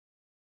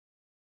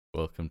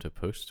Welcome to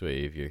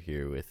Postwave. You're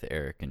here with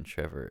Eric and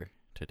Trevor.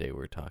 Today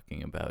we're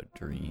talking about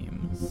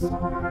dreams.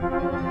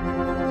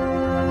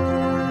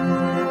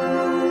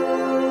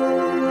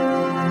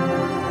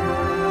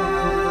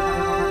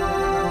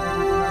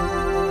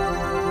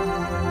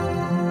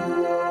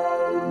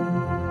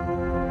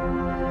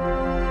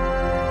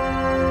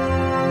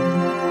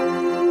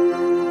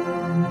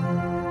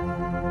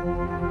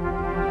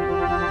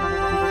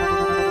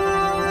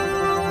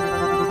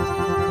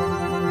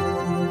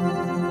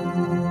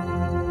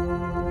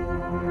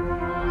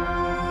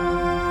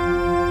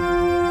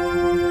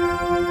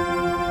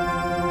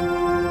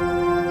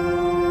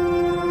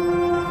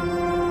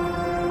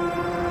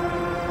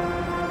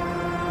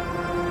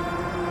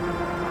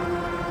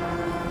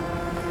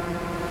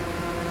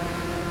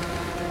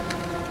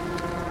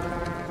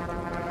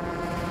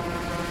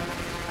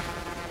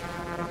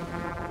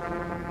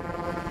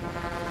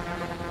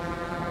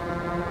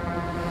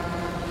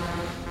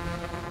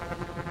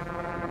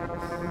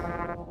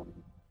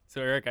 So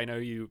Eric, I know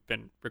you've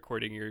been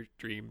recording your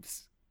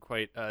dreams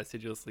quite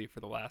assiduously for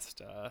the last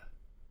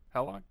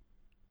how long?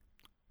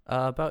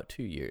 About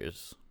 2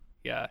 years.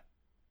 Yeah.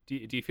 Do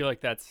you feel like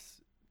that's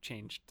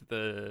changed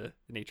the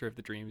nature of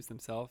the dreams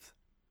themselves?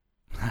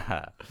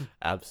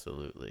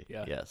 Absolutely.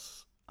 Yeah.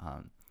 Yes.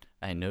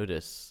 I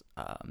notice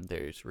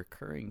there's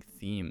recurring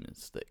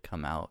themes that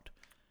come out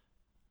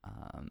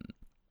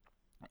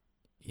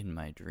in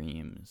my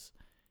dreams,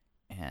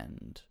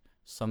 and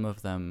some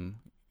of them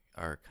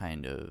are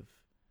kind of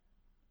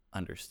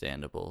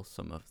understandable.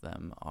 Some of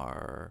them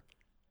are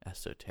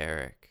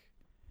esoteric.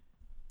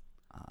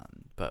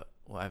 But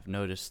I've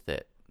noticed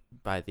that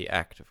by the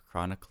act of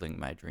chronicling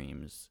my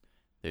dreams,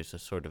 there's a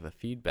sort of a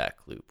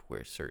feedback loop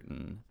where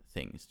certain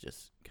things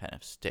just kind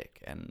of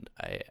stick. And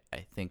I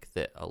think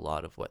that a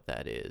lot of what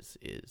that is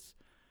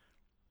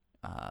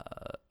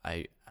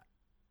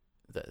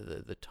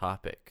the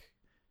topic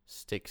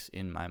sticks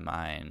in my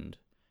mind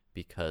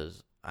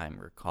because I'm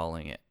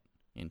recalling it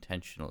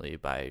intentionally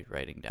by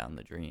writing down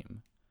the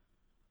dream.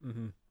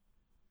 Mm-hmm.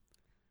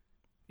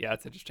 Yeah,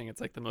 it's interesting.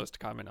 It's like the most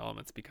common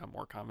elements become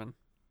more common.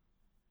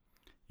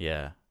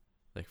 Yeah.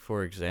 Like,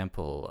 for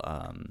example,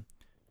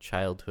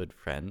 childhood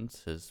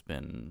friends has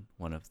been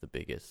one of the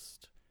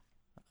biggest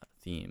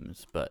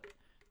themes, but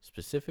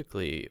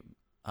specifically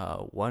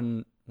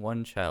one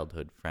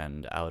childhood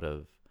friend out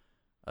of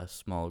a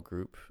small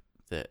group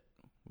that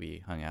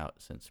we hung out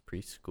since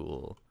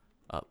preschool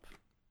up,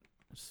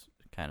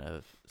 kind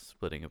of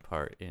splitting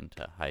apart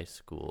into high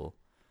school.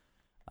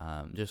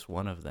 Just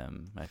one of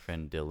them, my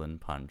friend Dylan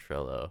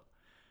Pontrello,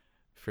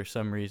 for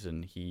some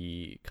reason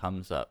he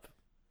comes up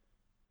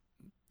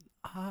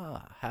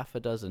half a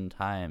dozen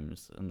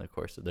times in the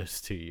course of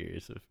those 2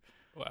 years of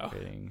Wow.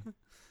 writing.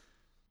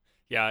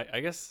 Yeah, I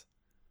guess.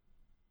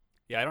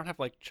 Yeah, I don't have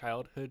like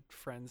childhood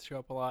friends show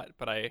up a lot,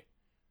 but I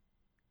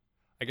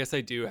guess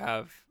I do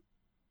have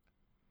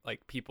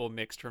like people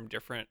mixed from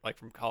different, like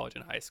from college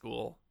and high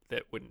school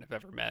that wouldn't have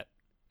ever met,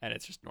 and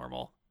it's just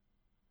normal,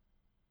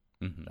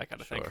 that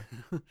kind of thing.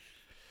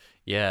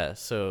 Yeah,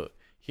 so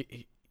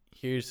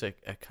here's a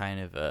kind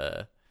of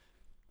a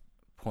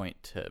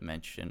point to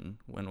mention.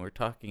 When we're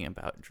talking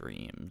about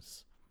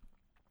dreams,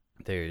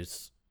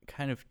 there's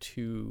kind of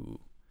two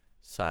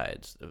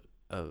sides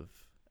of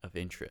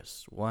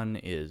interest. One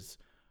is,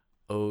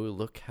 oh,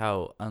 look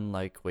how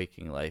unlike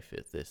waking life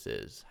this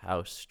is.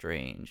 How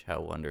strange,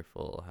 how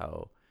wonderful,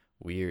 how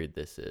weird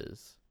this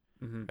is,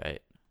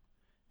 right?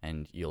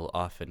 And you'll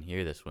often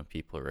hear this when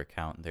people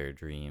recount their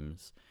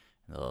dreams.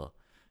 They'll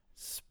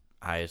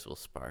eyes will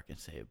spark and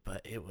say,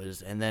 but it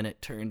was, and then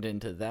it turned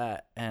into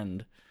that,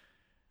 and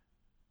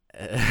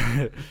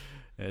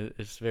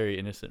it's very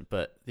innocent.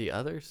 But the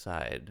other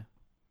side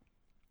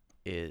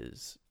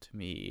is, to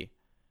me,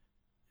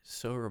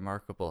 so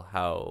remarkable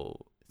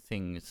how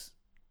things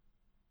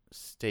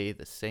stay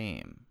the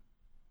same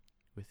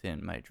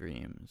within my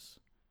dreams.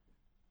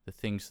 The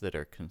things that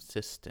are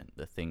consistent,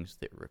 the things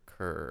that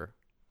recur,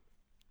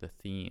 the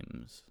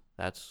themes.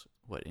 That's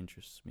what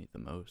interests me the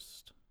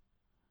most.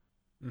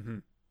 Mm-hmm.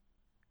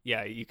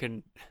 Yeah, you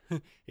can.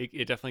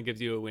 It definitely gives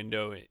you a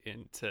window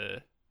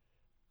into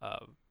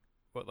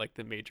what like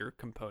the major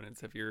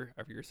components of your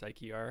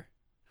psyche are.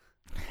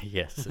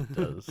 Yes, it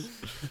does.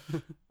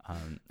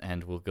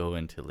 And we'll go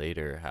into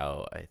later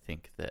how I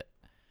think that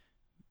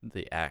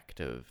the act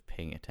of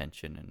paying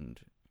attention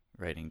and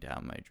writing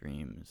down my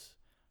dreams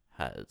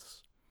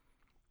has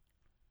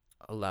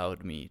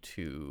allowed me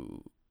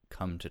to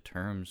come to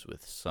terms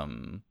with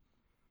some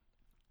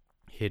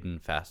hidden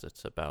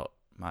facets about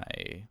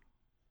my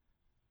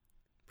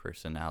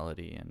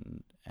personality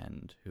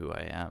and who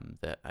I am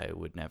that I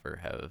would never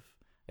have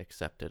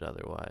accepted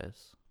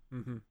otherwise.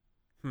 Mm-hmm.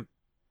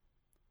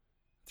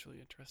 It's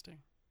really interesting.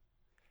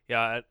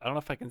 Yeah, I don't know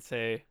if I can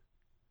say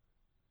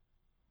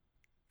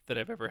that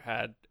I've ever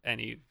had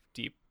any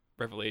deep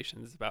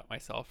revelations about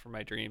myself from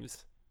my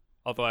dreams.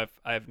 Although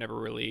I've never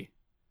really.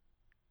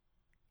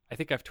 I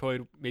think I've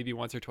toyed maybe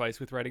once or twice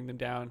with writing them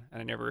down, and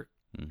I never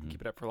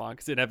keep it up for long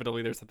because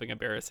inevitably there's something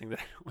embarrassing that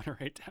I want to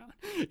write down,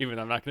 even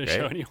though I'm not going to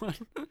show anyone.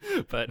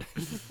 But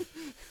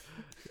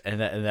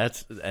and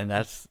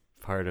that's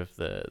part of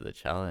the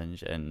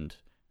challenge. And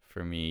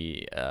for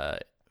me,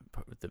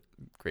 the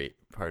great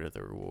part of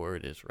the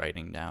reward is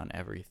writing down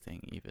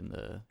everything, even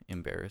the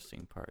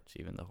embarrassing parts,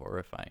 even the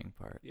horrifying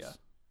parts.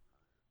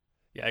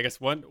 Yeah, I guess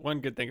one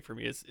good thing for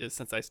me is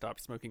since I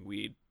stopped smoking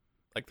weed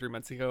like 3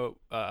 months ago,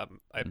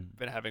 I've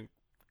been having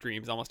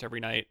dreams almost every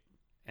night,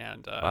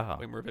 and Wow.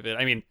 way more vivid.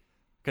 I mean,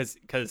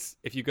 because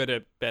if you go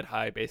to bed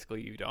high,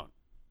 basically you don't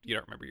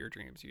remember your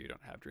dreams. You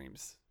don't have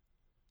dreams.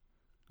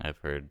 I've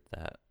heard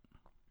that.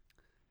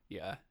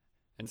 Yeah,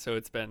 and so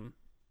it's been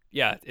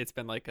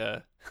like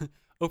a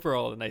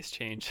overall a nice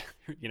change.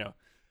 You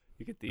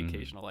get the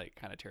occasional like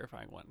kind of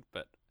terrifying one,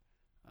 but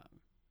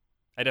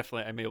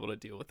I'm able to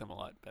deal with them a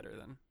lot better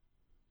than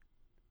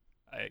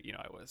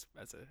I was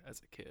as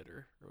a kid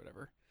or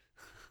whatever.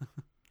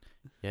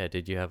 Yeah,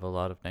 did you have a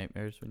lot of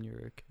nightmares when you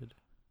were a kid?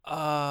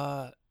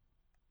 I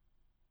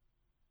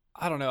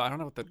don't know. I don't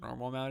know what the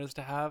normal amount is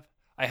to have.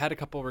 I had a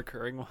couple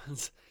recurring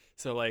ones.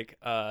 So like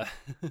well,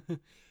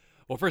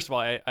 first of all,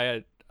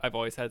 I've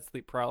always had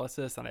sleep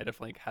paralysis, and I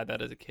definitely had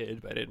that as a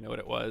kid, but I didn't know what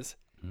it was.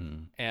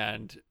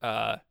 And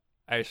I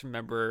just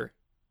remember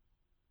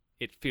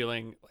it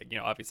feeling like,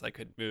 obviously I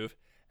couldn't move,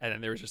 and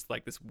then there was just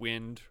like this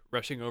wind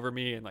rushing over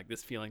me, and like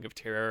this feeling of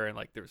terror, and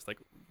like there was like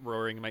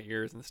roaring in my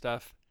ears and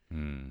stuff.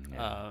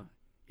 Yeah.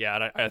 Yeah,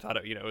 and I thought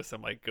it was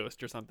some like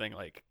ghost or something,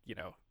 like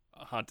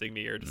haunting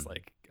me, or just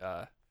like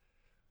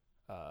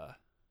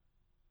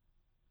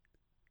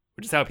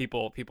which is how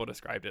people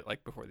described it,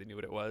 like before they knew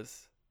what it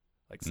was,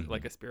 like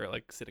like a spirit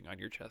like sitting on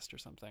your chest or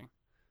something.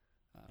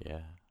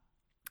 Yeah.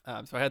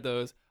 So I had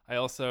those. I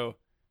also,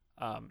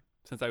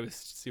 since I was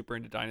super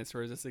into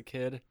dinosaurs as a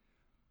kid,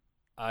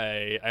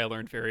 I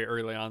learned very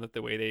early on that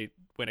the way they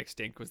went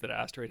extinct was that an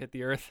asteroid hit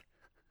the Earth.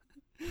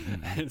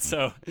 And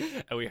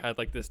we had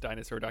like this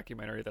dinosaur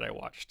documentary that I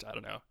watched, I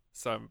don't know,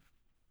 some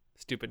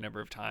stupid number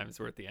of times,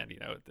 where at the end,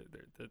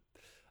 the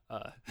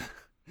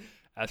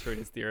asteroid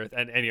hits the Earth,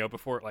 and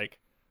before, like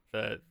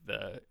the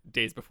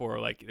days before,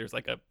 like there's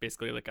like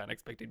basically like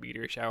unexpected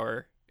meteor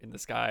shower in the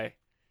sky,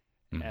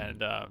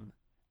 and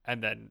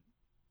then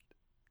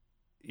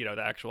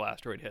the actual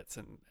asteroid hits,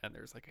 and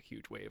there's like a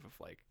huge wave of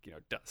like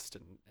dust,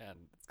 and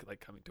it's like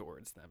coming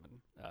towards them,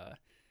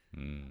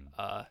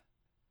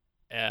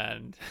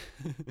 and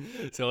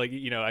so like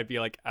I'd be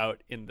like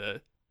out in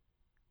the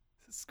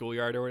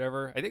schoolyard or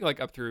whatever, I think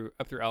like up through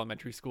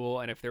elementary school,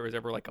 and if there was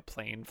ever like a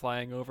plane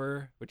flying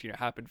over, which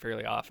happened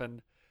fairly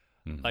often,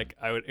 like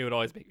it would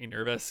always make me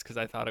nervous, because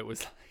I thought it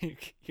was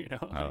like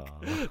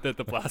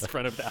the blast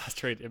front of the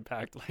asteroid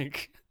impact,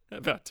 like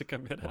about to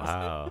come hit us.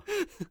 Wow.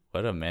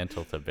 What a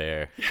mantle to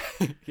bear.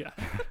 Yeah.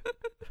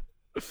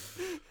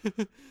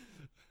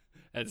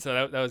 And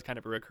so that was kind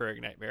of a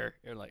recurring nightmare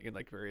in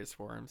like various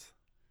forms.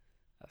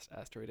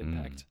 Asteroid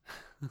impact.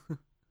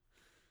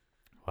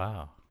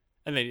 Wow.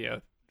 And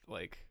then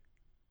like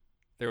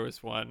there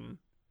was one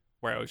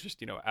where I was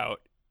just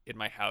out in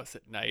my house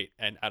at night,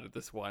 and out of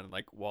this one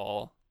like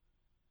wall,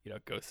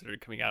 ghosts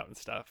started coming out and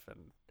stuff,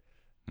 and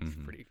it's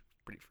pretty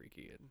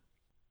freaky. And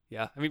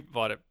yeah, I mean, a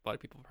lot of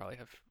people probably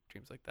have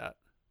dreams like that.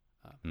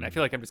 And I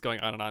feel like I'm just going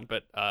on and on,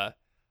 but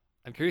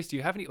I'm curious, do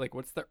you have any, like,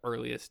 what's the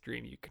earliest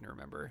dream you can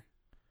remember?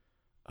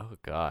 Oh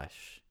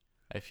gosh,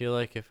 I feel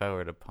like if I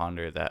were to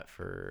ponder that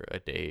for a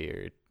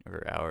day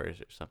or hours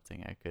or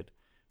something, I could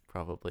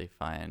probably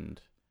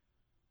find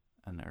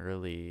an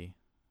early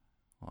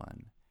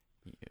one.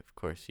 Of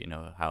course, you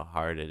know how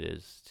hard it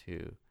is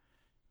to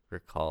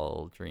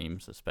recall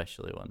dreams,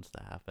 especially ones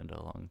that happened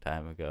a long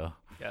time ago.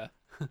 Yeah.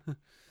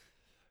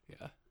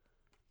 Yeah.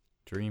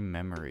 Dream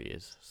memory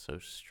is so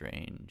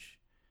strange.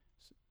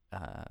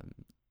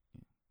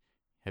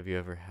 Have you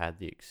ever had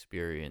the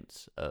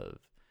experience of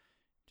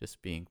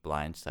just being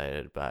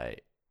blindsided by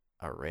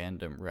a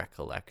random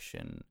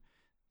recollection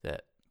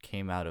that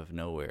came out of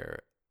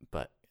nowhere,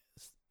 but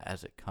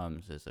as it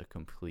comes is a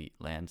complete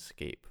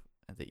landscape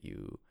that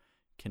you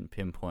can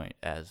pinpoint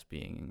as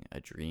being a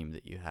dream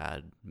that you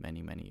had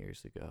many, many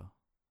years ago?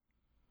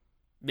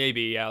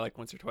 Maybe, yeah, like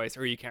once or twice,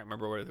 or you can't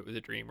remember whether it was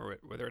a dream or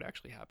whether it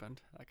actually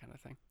happened, that kind of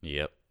thing.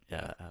 Yep.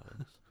 Yeah, that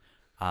was.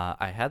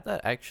 I had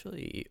that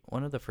actually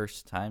one of the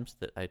first times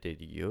that I did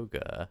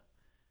yoga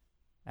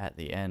at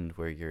the end,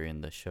 where you're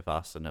in the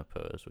Shavasana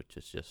pose, which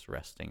is just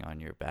resting on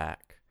your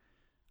back.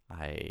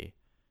 I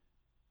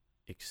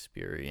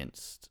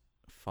experienced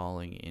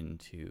falling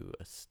into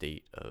a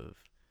state of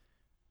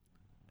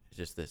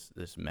just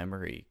this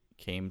memory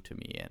came to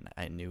me, and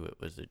I knew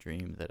it was a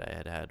dream that I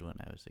had had when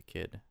I was a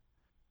kid.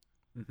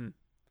 Mm-hmm.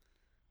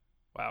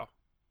 Wow.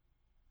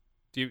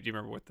 Do you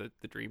remember what the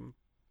dream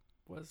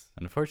was?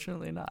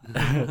 Unfortunately not.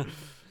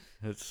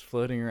 It's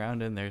floating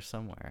around in there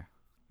somewhere.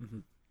 Mm-hmm.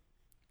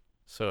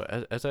 So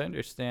as I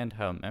understand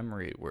how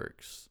memory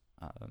works,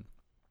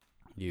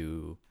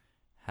 you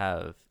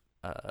have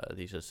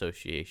these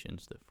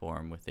associations that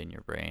form within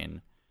your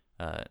brain,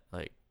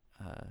 like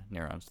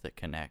neurons that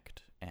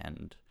connect,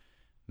 and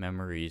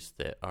memories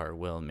that are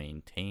well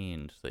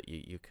maintained that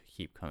you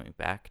keep coming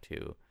back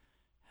to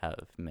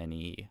have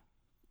many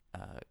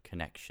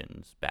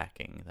connections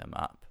backing them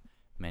up,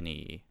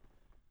 many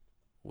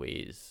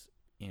ways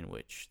in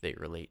which they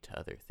relate to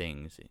other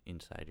things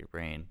inside your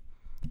brain.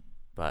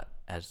 But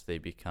as they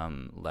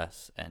become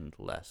less and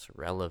less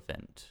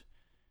relevant,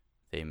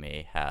 they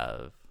may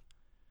have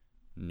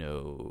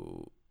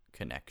no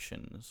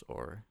connections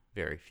or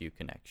very few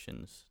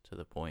connections, to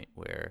the point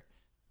where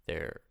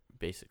they're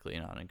basically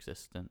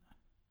non-existent.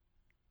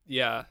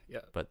 Yeah.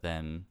 But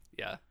then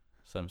Yeah.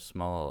 some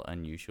small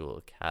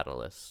unusual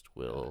catalyst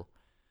will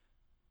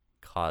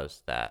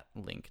cause that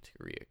link to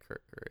reoccur,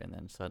 and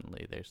then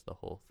suddenly there's the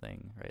whole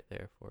thing right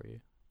there for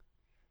you.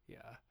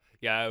 Yeah.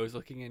 I was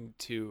looking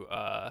into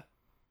how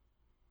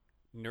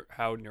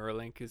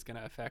Neuralink is going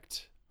to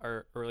affect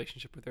our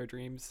relationship with our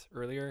dreams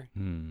earlier.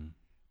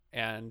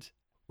 And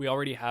we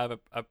already have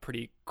a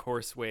pretty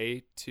coarse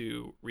way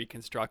to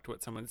reconstruct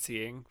what someone's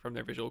seeing from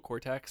their visual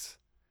cortex.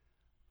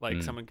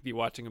 Like someone could be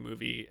watching a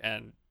movie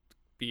and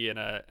be in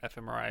a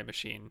fMRI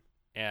machine,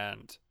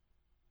 and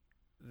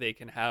they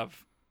can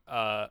have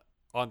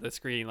on the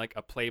screen like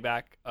a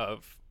playback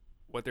of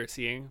what they're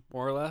seeing,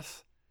 more or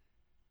less.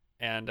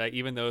 And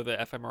even though the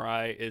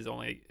fMRI is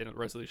only in a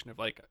resolution of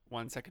like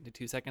 1 second to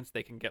 2 seconds,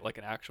 they can get like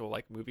an actual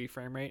like movie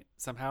frame rate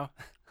somehow.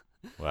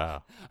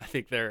 Wow. I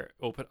think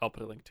I'll put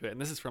a link to it.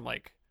 And this is from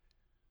like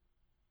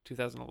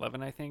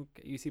 2011, I think,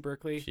 at UC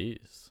Berkeley.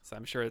 Jeez. So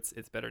I'm sure it's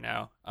better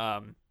now.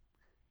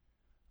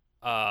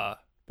 But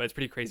it's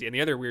pretty crazy. And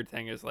the other weird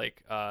thing is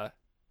like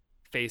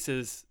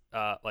faces,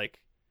 like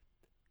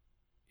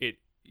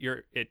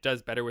it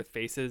does better with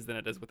faces than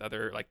it does with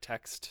other like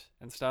text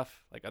and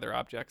stuff, like other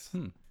objects.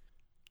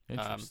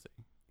 Interesting.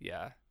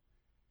 Yeah.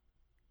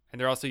 And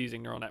they're also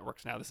using neural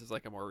networks now. This is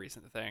like a more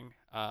recent thing.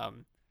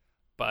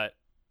 But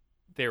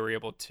they were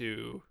able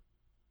to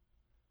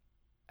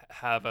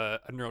have a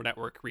neural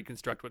network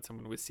reconstruct what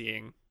someone was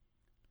seeing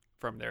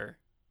from their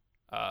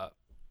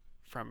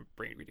from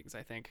brain readings,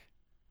 I think.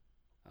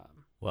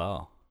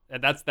 Wow.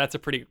 And that's a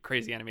pretty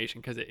crazy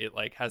animation, because it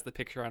like has the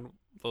picture on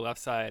the left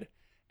side,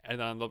 and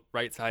then on the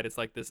right side it's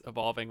like this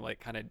evolving like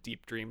kind of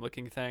deep dream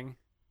looking thing.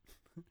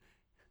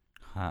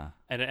 And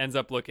it ends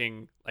up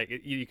looking like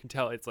you can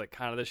tell it's like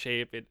kind of the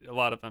shape. A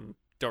lot of them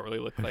don't really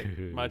look like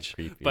much,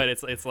 but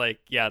it's like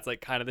it's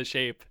like kind of the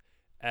shape,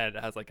 and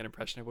it has like an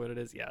impression of what it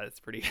is. Yeah, it's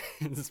pretty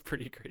it's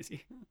pretty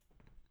crazy.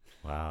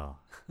 Wow,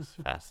 it's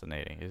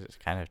fascinating. It's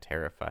kind of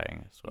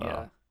terrifying as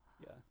well.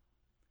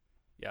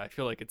 Yeah. I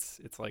feel like it's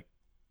like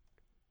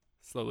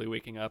slowly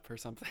waking up or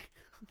something.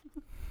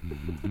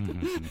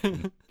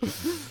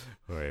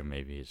 Or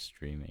maybe it's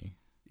dreaming.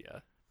 Yeah.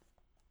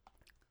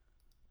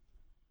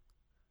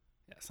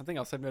 Something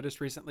else I've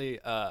noticed recently,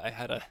 I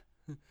had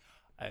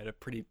a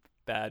pretty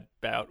bad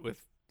bout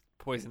with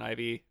poison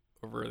ivy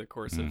over the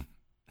course of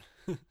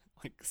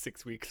like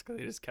 6 weeks, because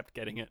I just kept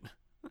getting it.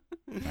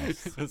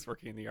 Nice. I was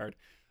working in the yard,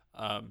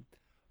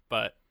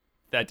 but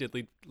that did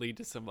lead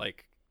to some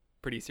like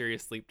pretty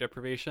serious sleep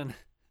deprivation,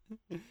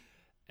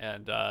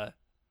 and I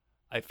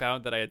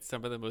found that I had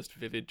some of the most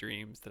vivid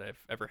dreams that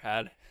I've ever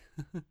had.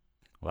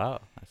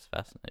 Wow, that's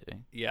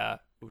fascinating. Yeah,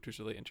 which was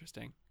really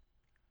interesting.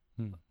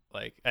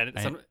 Like, and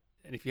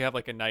if you have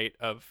like a night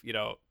of,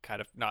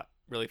 kind of not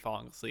really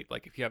falling asleep,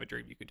 like if you have a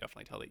dream, you could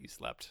definitely tell that you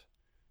slept,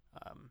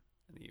 and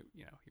you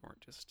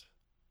weren't just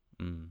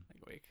like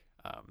awake.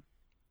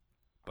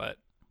 But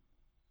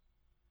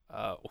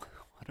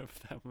one of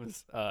them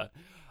was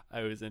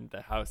I was in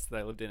the house that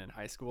I lived in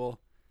high school,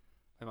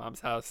 my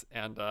mom's house,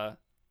 and I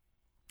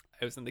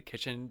was in the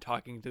kitchen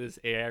talking to this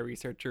AI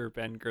researcher,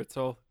 Ben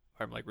Goertzel,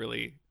 who I'm like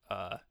really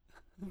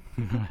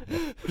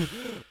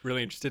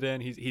really interested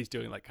in. He's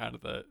doing like kind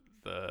of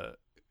the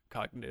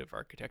cognitive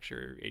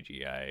architecture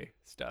AGI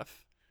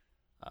stuff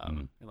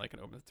in like an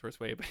open source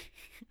way, but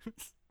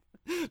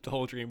the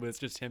whole dream was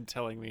just him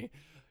telling me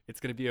it's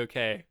gonna be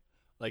okay.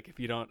 Like, if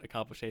you don't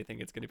accomplish anything,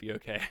 it's gonna be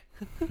okay.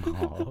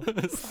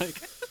 It's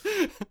like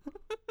it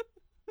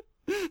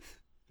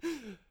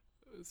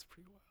was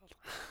pretty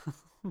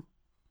wild.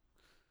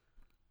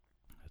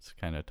 That's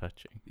kind of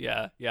touching.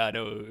 Yeah,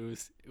 no, it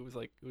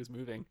was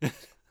moving.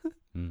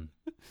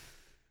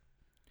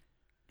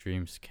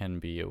 Dreams can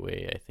be a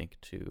way, I think,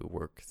 to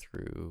work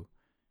through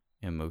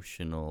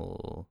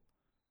emotional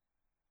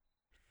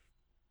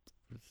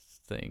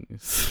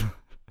things.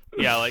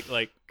 Yeah,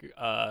 like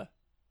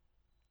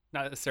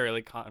not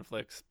necessarily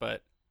conflicts,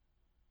 but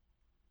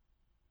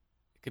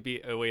it could be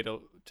a way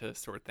to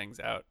sort things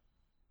out.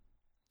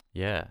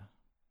 Yeah.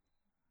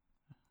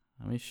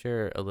 Let me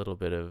share a little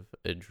bit of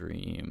a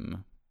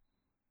dream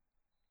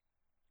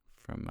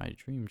from my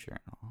dream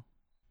journal.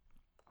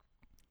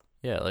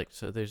 Yeah,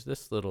 so there's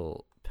this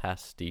little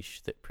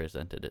pastiche that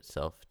presented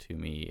itself to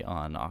me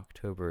on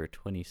October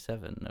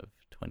 27 of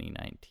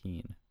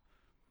 2019.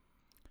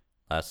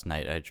 Last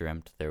night I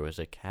dreamt there was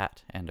a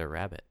cat and a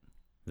rabbit.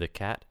 The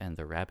cat and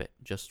the rabbit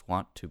just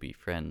want to be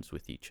friends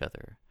with each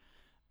other,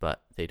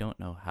 but they don't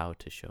know how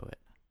to show it.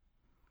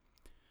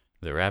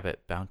 The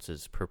rabbit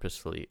bounces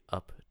purposefully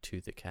up to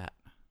the cat.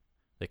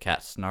 The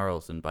cat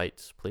snarls and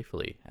bites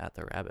playfully at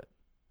the rabbit.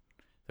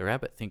 The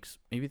rabbit thinks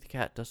maybe the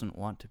cat doesn't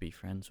want to be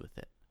friends with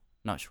it.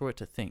 Not sure what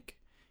to think.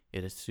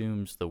 It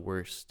assumes the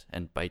worst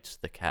and bites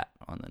the cat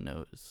on the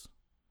nose.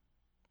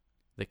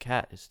 The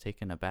cat is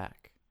taken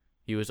aback.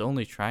 He was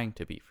only trying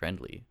to be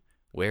friendly.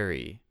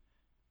 Wary,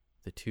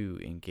 the two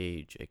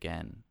engage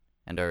again,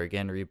 and are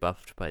again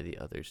rebuffed by the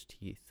other's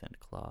teeth and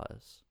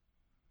claws.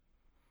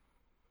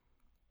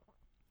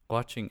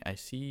 Watching, I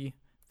see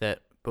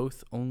that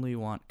both only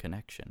want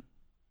connection.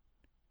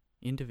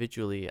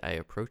 Individually, I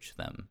approach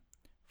them,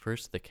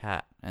 first the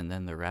cat and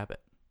then the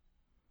rabbit.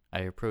 I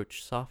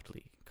approach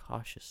softly,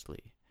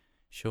 cautiously,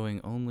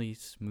 showing only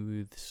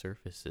smooth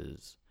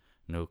surfaces,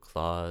 no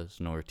claws,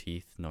 nor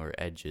teeth, nor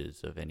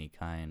edges of any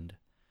kind.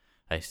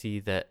 I see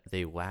that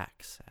they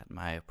wax at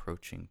my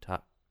approaching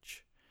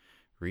touch,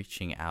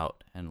 reaching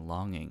out and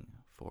longing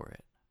for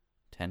it,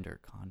 tender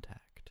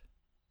contact.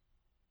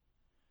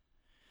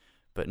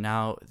 But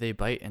now they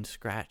bite and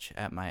scratch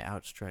at my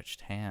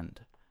outstretched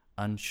hand,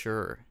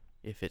 unsure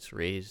if it's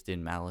raised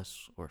in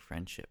malice or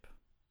friendship.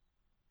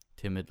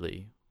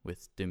 Timidly,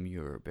 with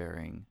demure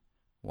bearing,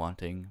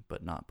 wanting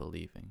but not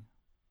believing.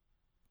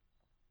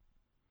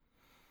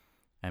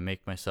 I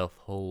make myself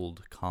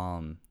hold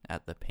calm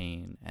at the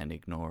pain and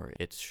ignore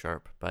its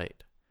sharp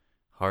bite,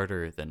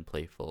 harder than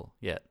playful,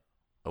 yet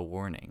a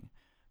warning,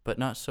 but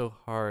not so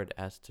hard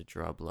as to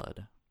draw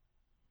blood.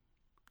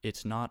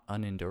 It's not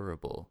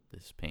unendurable,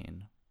 this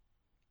pain.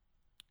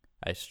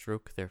 I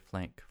stroke their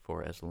flank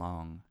for as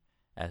long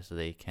as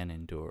they can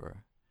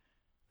endure,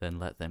 then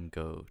let them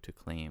go to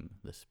claim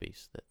the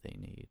space that they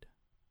need.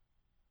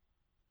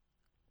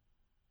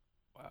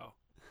 Wow.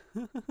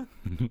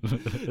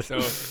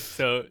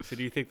 So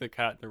do you think the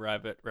cat and the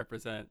rabbit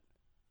represent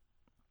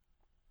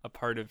a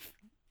part of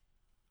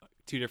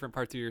two different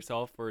parts of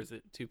yourself, or is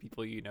it two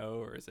people you know,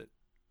 or is it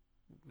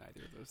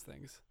neither of those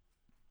things?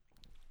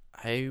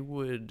 I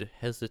would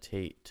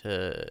hesitate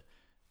to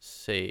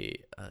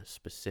say a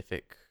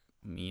specific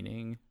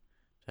meaning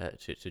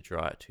to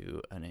draw it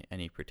to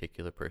any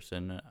particular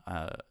person.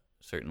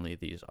 Certainly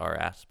these are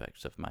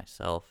aspects of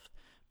myself,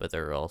 but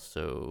there are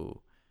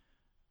also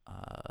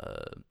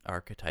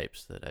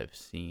archetypes that I've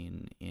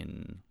seen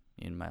in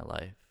my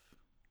life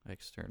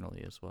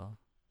externally as well.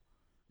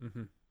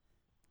 Mm-hmm.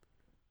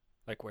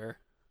 Like where?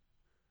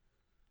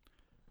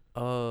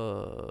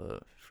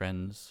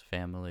 Friends,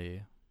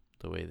 family,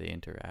 the way they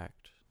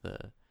interact,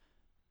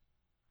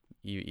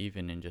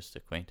 even in just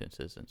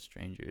acquaintances and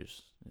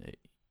strangers,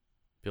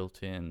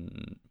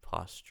 built-in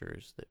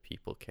postures that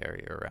people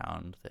carry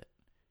around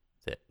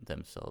that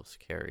themselves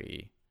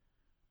carry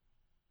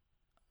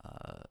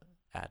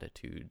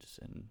attitudes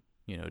and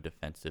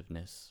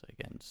defensiveness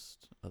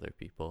against other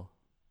people,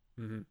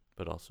 Mm-hmm.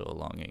 but also a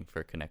longing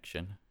for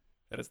connection.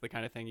 That is the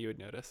kind of thing you would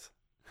notice.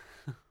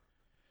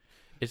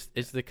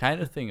 It's the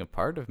kind of thing a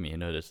part of me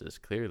notices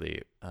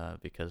clearly,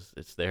 because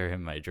it's there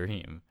in my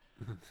dream.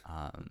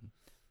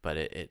 But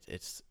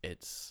it's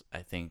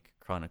I think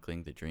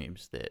chronicling the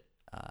dreams that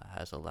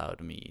has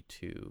allowed me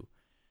to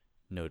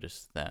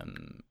notice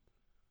them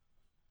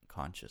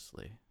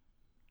consciously.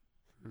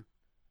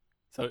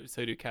 So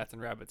do cats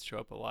and rabbits show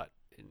up a lot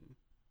in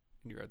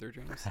your other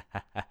dreams?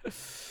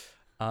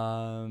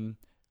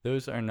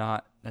 Those are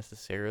not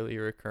necessarily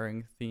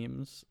recurring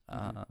themes.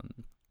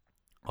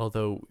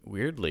 Although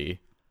weirdly,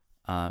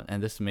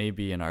 and this may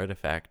be an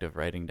artifact of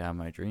writing down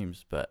my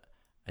dreams, but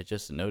I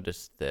just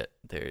noticed that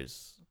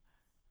there's,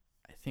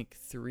 I think,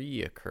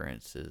 3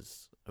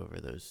 occurrences over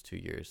those 2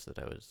 years that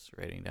I was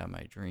writing down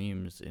my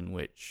dreams in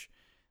which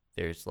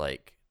there's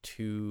like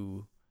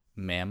 2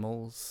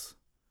 mammals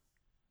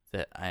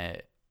that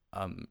I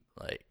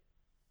like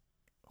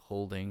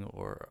holding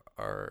or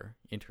are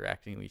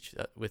interacting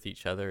with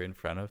each other in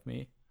front of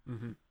me.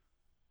 Mm-hmm.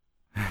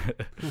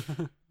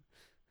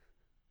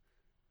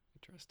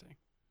 Interesting.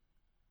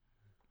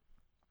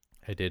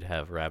 I did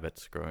have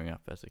rabbits growing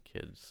up as a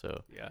kid,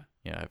 so Yeah.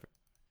 I've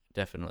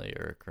definitely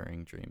a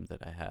recurring dream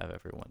that I have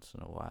every once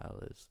in a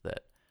while is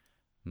that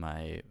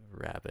my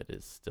rabbit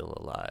is still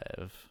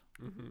alive.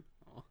 Mm-hmm.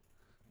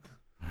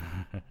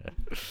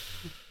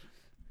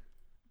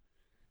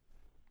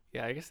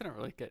 Yeah, I guess I don't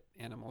really get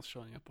animals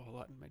showing up a whole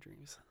lot in my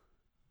dreams.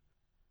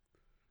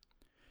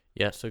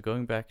 Yeah, so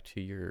going back to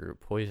your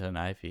poison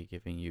ivy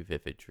giving you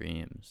vivid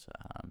dreams,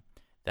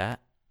 that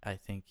I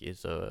think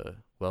is a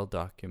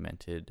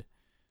well-documented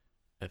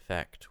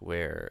effect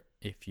where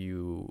if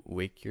you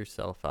wake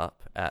yourself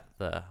up at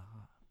the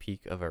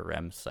peak of a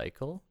REM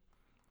cycle,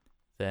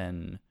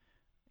 then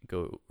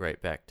go right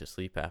back to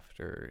sleep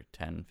after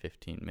 10,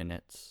 15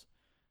 minutes,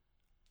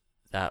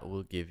 that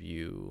will give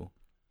you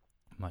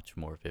much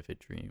more vivid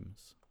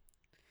dreams.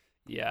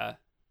 Yeah.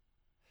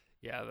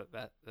 Yeah,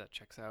 that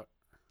checks out.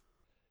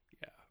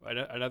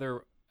 Yeah.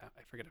 Another,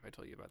 I forget if I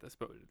told you about this,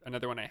 but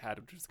another one I had,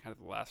 which was kind of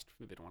the last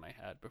vivid one I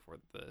had before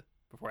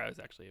I was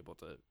actually able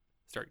to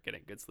start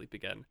getting good sleep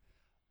again.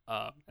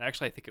 And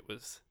actually, I think it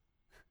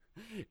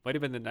might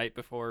have been the night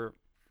before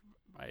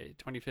my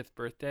 25th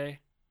birthday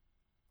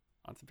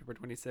on September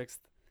 26th.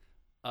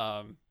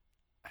 I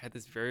had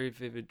this very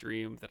vivid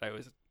dream that I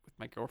was with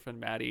my girlfriend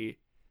Maddie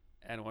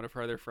and one of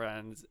her other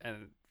friends,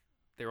 and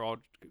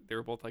they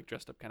were both like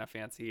dressed up kind of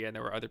fancy, and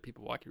there were other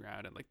people walking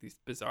around in like these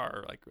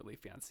bizarre, like really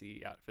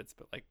fancy outfits,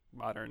 but like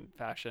modern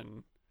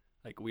fashion,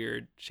 like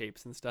weird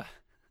shapes and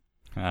stuff.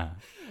 Ah.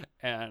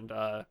 And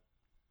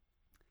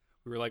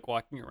we were like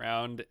walking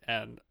around,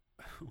 and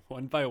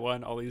one by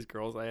one, all these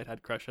girls I had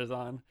had crushes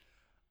on,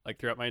 like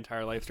throughout my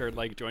entire life, started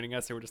like joining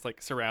us. They were just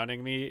like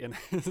surrounding me in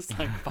this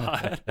like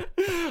pod,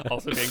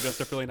 also being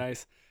dressed up really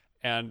nice.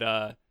 And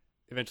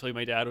eventually,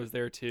 my dad was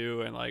there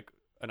too, and like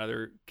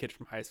another kid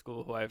from high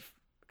school who I've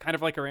kind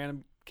of like a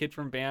random kid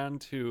from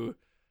band who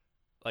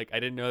like I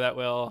didn't know that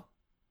well.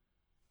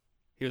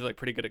 He was like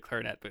pretty good at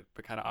clarinet, but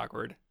kind of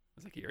awkward. He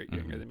was like a year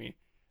younger than me,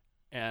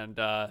 and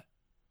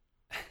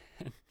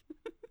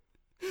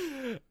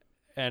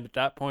and at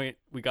that point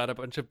we got a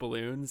bunch of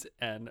balloons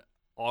and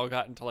all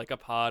got into like a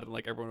pod, and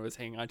like everyone was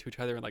hanging on to each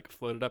other and like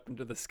floated up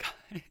into the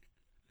sky.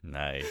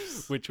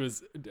 Nice. Which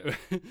was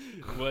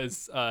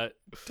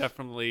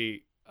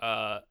definitely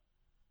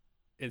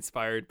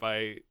inspired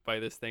by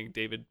this thing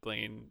David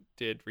Blaine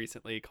did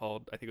recently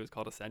called, I think it was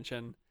called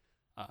Ascension,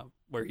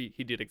 where he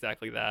did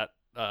exactly that,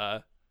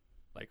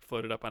 like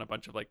floated up on a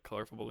bunch of like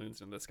colorful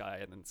balloons in the sky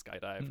and then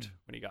skydived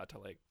when he got to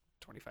like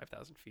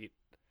 25,000 feet.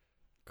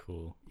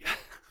 Cool. Yeah.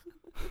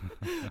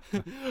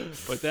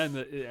 But then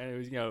it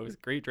was, it was a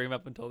great dream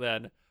up until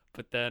then,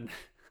 but then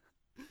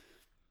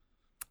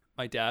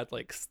my dad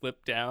like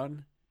slipped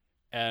down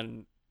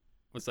and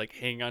was like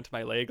hanging onto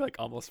my leg, like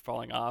almost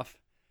falling off,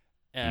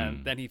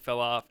 and then he fell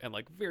off and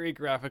like very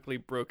graphically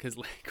broke his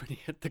leg when he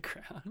hit the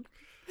ground.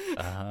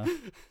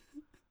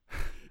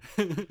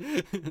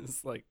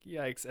 It's like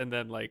yikes. And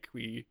then like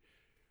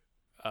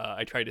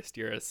I tried to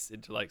steer us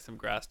into like some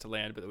grass to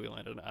land, but we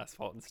landed on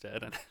asphalt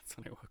instead, and that's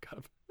when I woke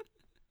up.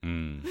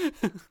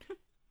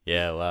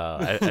 Yeah, wow.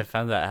 I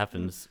found that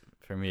happens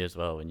for me as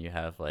well when you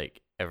have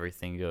like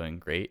everything going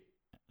great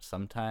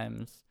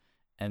sometimes,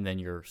 and then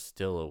you're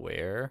still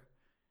aware.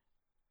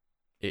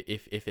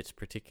 If it's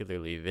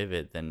particularly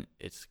vivid, then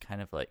it's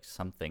kind of like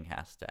something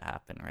has to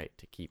happen, right,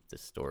 to keep the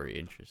story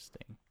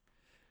interesting.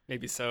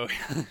 Maybe so.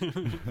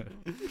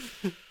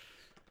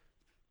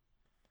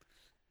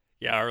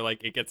 Yeah, or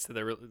like it gets to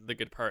the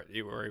good part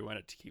where we want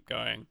it to keep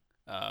going.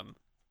 A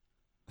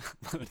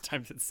lot of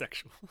times it's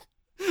sexual,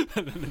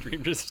 and then the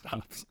dream just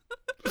stops.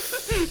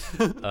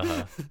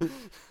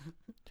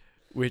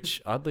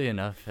 Which, oddly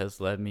enough, has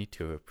led me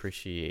to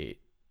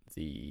appreciate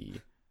the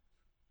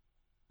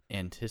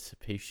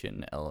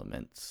anticipation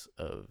elements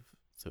of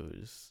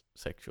those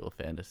sexual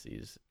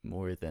fantasies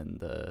more than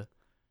the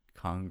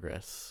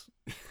Congress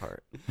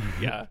part.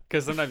 Yeah,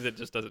 because sometimes it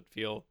just doesn't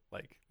feel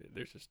like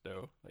there's just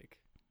no like.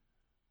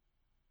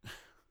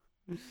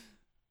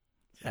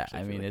 Yeah,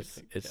 I mean, like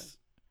it's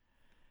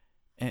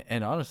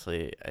and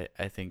honestly,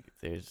 I think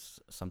there's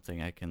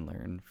something I can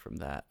learn from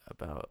that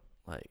about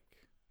like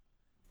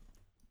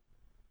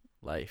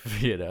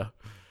life, Yeah.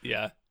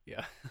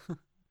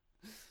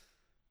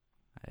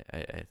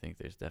 I think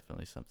there's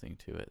definitely something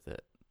to it,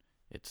 that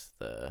it's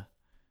the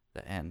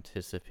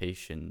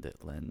anticipation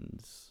that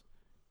lends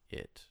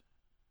it,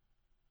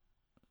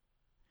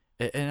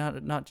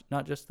 and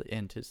not just the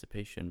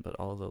anticipation, but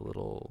all the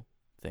little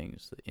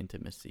things, the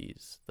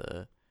intimacies,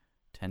 the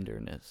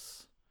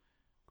tenderness.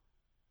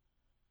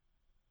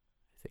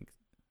 I think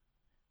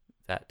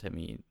that to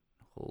me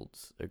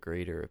holds a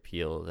greater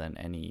appeal than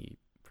any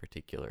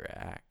particular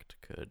act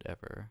could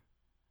ever.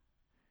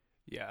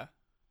 Yeah.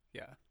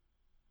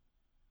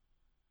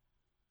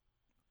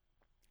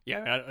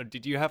 I mean,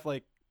 did you have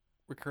like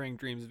recurring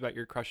dreams about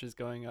your crushes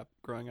growing up?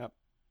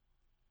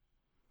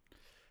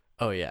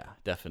 Oh yeah,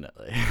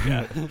 definitely.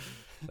 Yeah.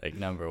 Like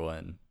number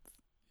one,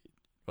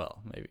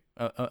 well, maybe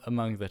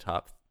among the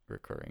top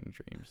recurring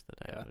dreams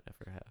that I would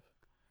ever have.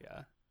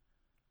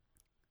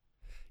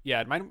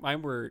 Yeah,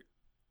 mine were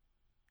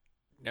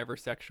never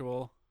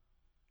sexual.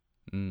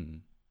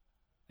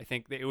 I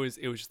think that it was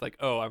just like,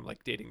 oh, I'm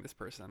like dating this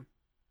person,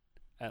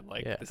 and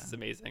like this is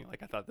amazing.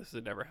 Like I thought this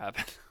would never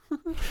happen.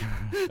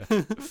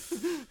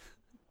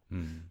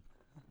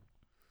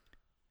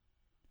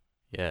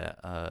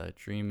 Yeah,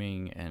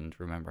 dreaming and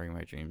remembering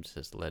my dreams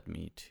has led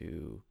me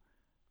to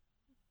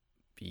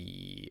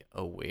be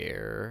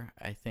aware,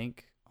 I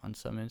think, on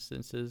some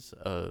instances,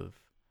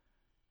 of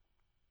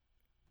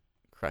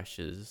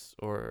crushes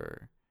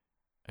or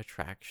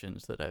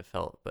attractions that I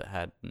felt but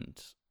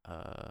hadn't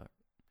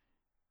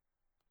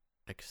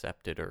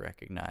accepted or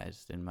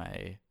recognized in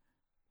my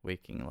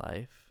waking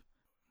life.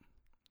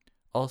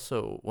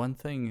 Also, one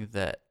thing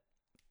that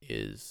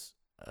is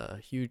a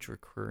huge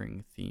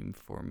recurring theme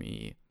for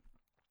me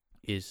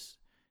is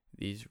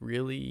these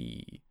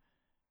really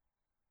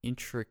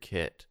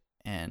intricate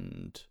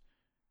and,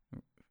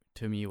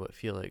 to me, what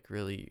feel like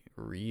really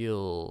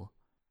real,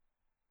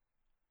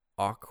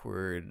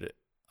 awkward,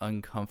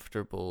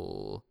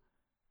 uncomfortable,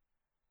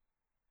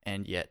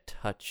 and yet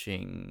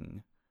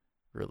touching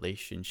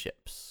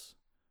relationships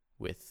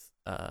with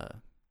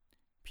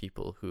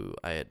people who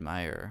I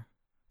admire.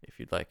 If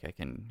you'd like, I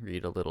can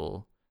read a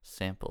little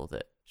sample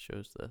that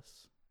shows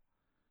this.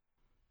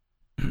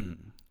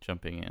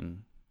 Jumping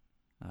in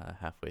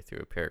halfway through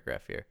a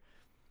paragraph here.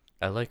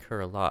 I like her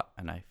a lot,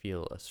 and I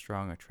feel a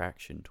strong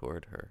attraction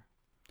toward her.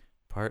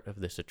 Part of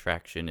this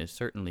attraction is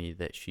certainly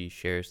that she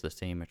shares the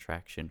same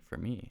attraction for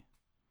me.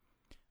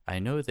 I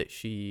know that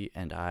she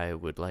and I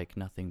would like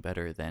nothing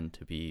better than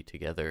to be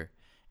together,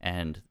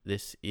 and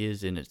this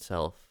is in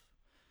itself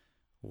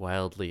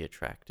wildly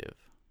attractive.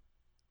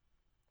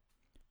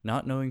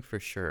 Not knowing for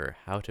sure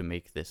how to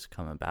make this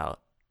come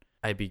about,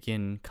 I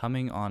begin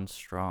coming on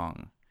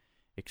strong,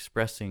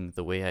 expressing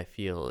the way I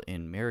feel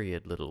in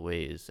myriad little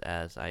ways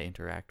as I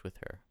interact with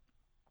her.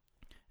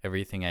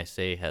 Everything I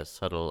say has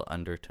subtle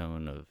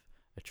undertone of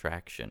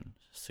attraction,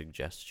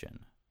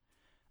 suggestion.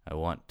 I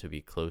want to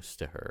be close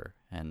to her,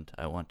 and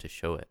I want to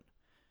show it.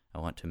 I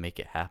want to make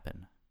it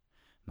happen.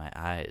 My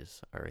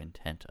eyes are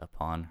intent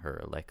upon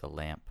her like a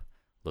lamp,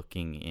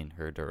 looking in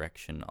her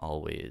direction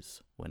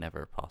always,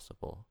 whenever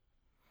possible.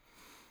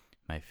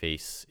 My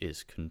face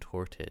is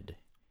contorted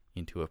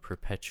into a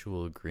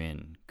perpetual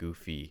grin,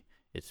 goofy.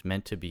 It's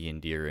meant to be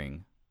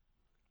endearing.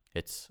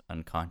 It's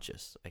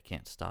unconscious. I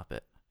can't stop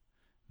it.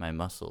 My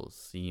muscles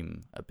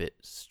seem a bit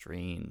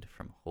strained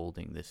from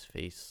holding this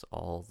face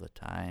all the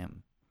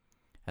time.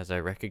 As I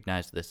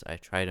recognize this, I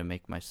try to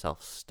make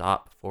myself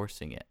stop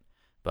forcing it,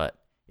 but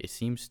it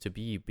seems to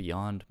be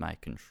beyond my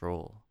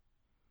control.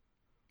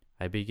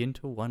 I begin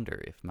to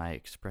wonder if my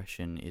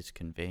expression is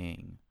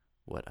conveying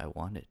what I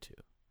want it to.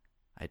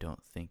 I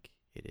don't think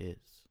it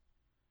is.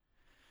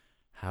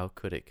 How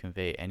could it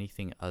convey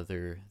anything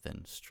other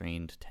than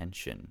strained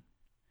tension?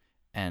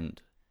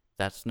 And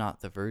that's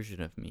not the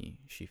version of me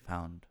she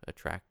found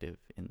attractive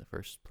in the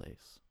first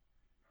place.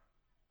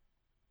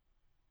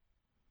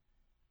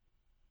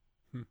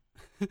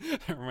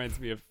 That reminds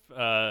me of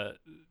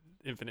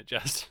Infinite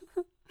Jest,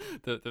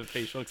 the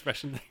facial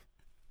expression thing.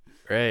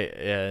 Right,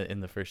 yeah, in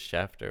the first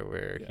chapter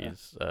where Yeah.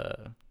 he's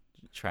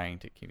trying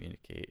to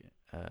communicate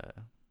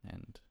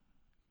and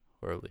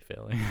horribly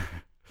failing.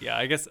 Yeah,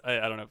 I guess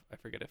I don't know. I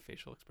forget if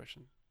facial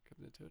expression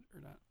comes into it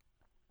or not.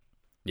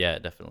 Yeah,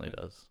 it definitely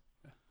does.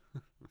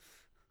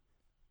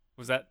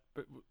 Was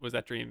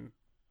that dream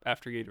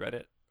after you'd read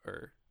it,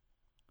 or?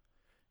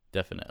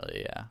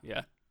 Definitely, yeah.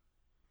 Yeah.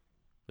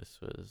 This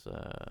was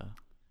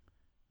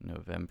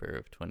November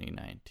of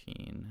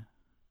 2019.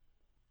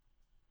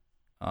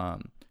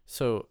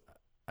 So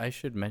I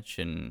should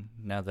mention,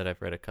 now that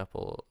I've read a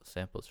couple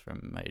samples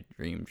from my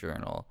dream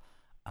journal,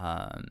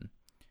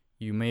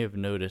 you may have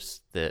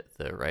noticed that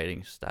the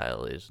writing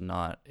style is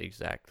not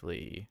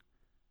exactly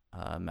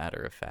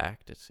matter of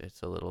fact.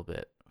 It's a little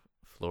bit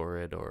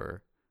florid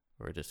or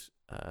just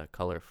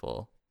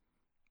colorful.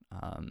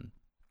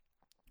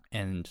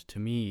 And to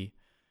me,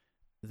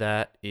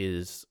 that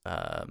is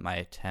my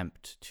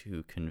attempt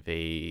to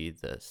convey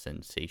the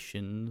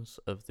sensations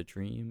of the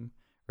dream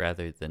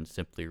rather than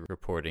simply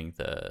reporting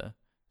the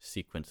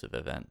sequence of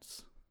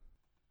events.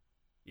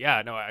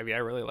 Yeah, no, I mean, I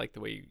really like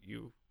the way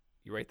you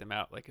write them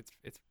out. Like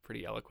it's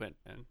pretty eloquent,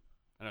 and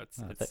I know it's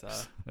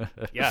Thanks.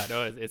 yeah,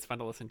 no, it's fun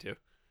to listen to.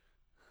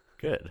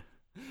 Good.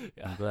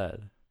 Yeah, I'm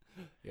glad.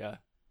 yeah.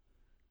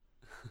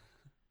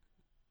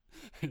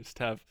 I just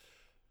have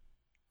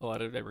a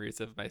lot of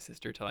memories of my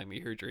sister telling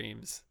me her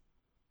dreams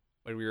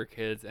when we were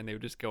kids, and they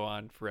would just go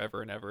on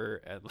forever and ever,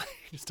 and like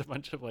just a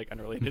bunch of like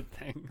unrelated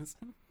things.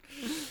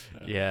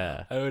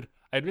 Yeah.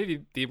 I'd maybe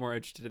be more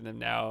interested in them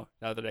now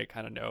that I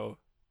kind of know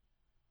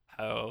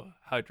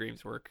how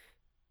dreams work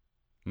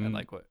and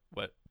like what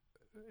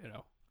you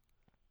know.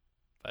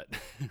 But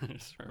I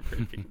just remember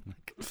it being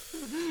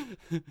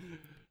like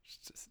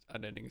just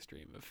unending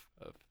stream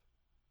of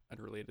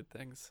unrelated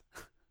things.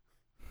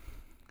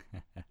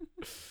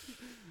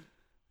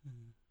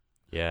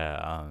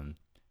 Yeah,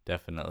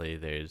 definitely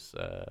there's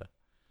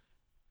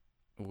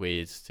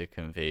ways to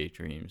convey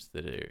dreams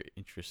that are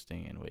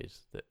interesting and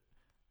ways that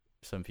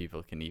some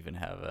people can even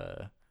have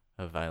a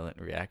violent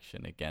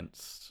reaction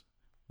against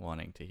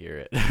wanting to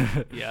hear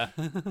it. Yeah.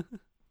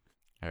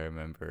 I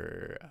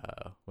remember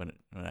when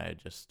I had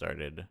just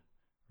started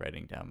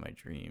writing down my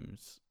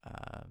dreams,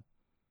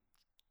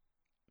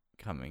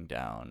 coming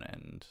down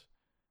and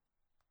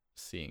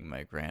seeing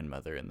my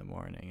grandmother in the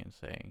morning and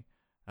saying,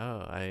 "Oh,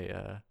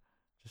 I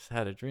just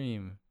had a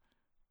dream,"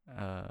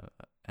 and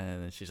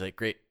then she's like,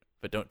 "Great,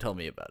 but don't tell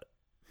me about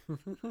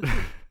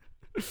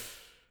it."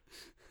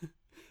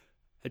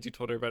 Had you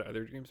told her about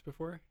other dreams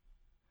before?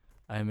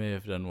 I may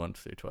have done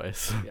once or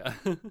twice. Yeah.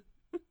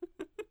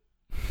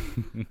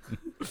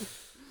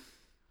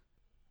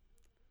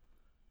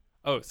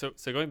 Oh, so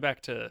going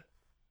back to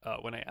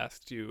when I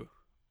asked you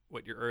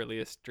what your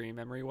earliest dream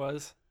memory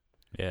was,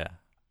 Yeah.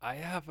 I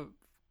have a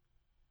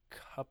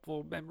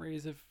couple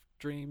memories of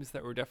dreams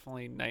that were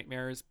definitely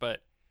nightmares,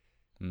 but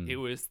it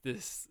was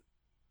this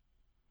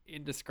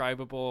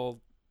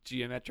indescribable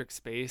geometric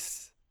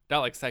space, not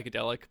like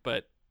psychedelic,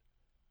 but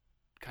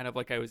kind of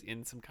like I was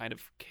in some kind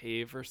of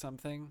cave or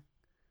something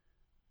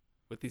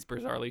with these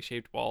bizarrely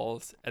shaped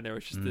walls, and there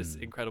was just this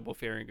incredible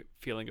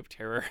feeling of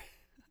terror.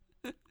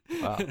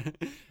 Wow.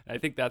 I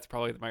think that's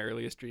probably my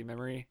earliest dream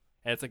memory,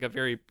 and it's like a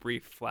very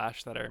brief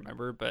flash that I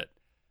remember, but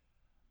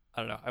I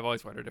don't know. I've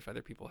always wondered if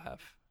other people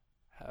have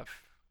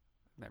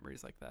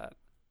memories like that.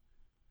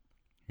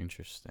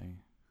 Interesting.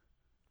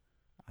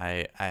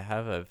 I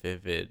have a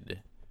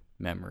vivid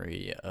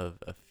memory of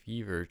a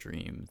fever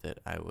dream that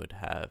I would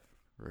have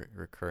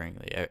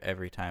recurringly.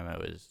 Every time I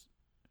was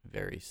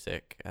very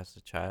sick as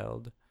a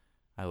child,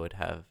 I would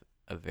have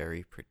a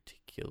very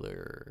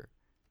particular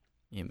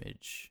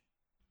image.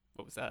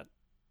 What was that?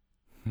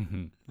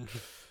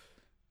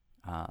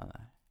 uh,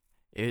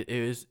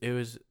 it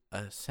was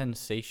a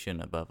sensation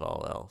above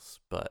all else,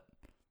 but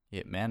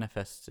it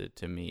manifested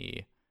to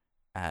me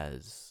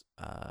as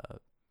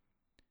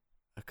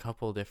a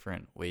couple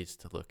different ways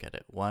to look at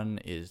it. One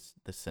is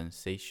the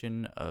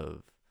sensation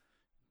of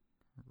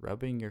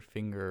rubbing your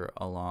finger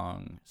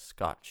along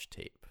scotch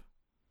tape.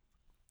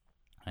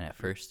 And at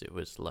first it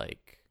was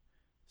like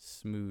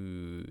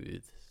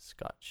smooth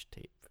scotch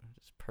tape,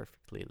 just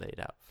perfectly laid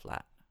out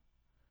flat.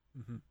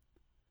 Mm-hmm.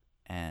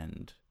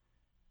 And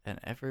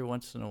every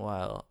once in a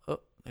while,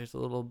 oh, there's a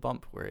little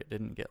bump where it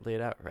didn't get laid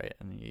out right.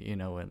 And you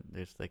know when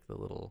there's like the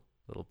little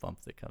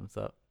bump that comes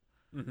up.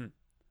 Mm-hmm.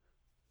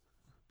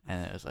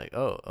 And it was like,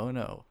 oh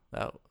no,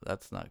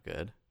 that's not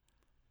good.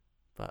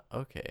 But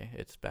okay,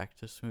 it's back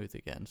to smooth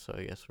again, so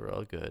I guess we're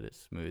all good.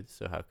 It's smooth,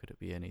 so how could it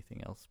be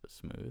anything else but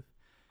smooth?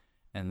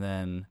 And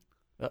then,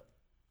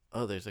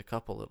 oh, there's a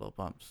couple little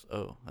bumps.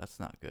 Oh, that's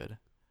not good.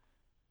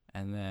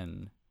 And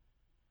then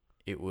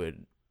it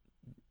would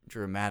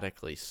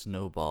dramatically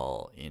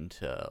snowball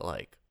into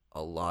like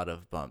a lot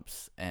of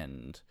bumps,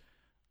 and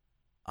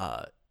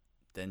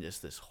then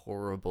just this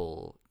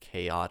horrible,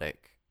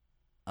 chaotic,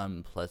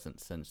 unpleasant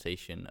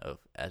sensation of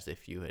as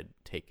if you had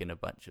taken a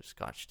bunch of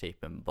scotch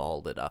tape and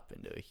balled it up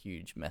into a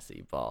huge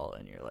messy ball,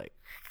 and you're like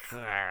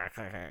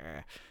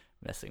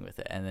messing with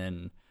it. And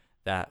then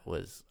that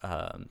was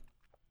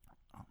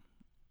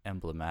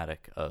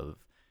emblematic of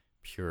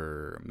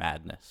pure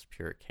madness,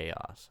 pure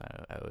chaos.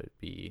 I would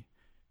be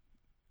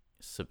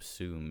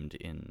subsumed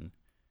in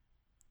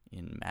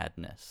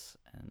madness,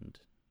 and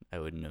I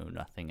would know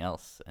nothing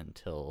else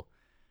until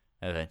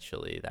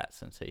eventually that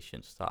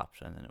sensation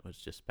stopped, and then it was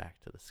just back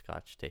to the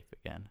scotch tape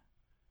again.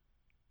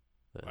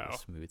 The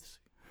smooth.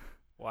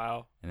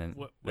 Wow. And then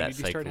when that did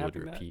you cycle start would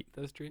having repeat.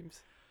 those dreams?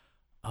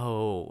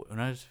 Oh,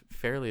 when I was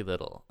fairly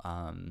little.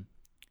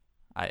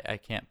 I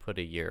can't put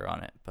a year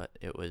on it, but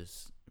it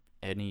was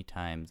any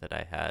time that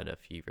I had a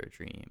fever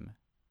dream.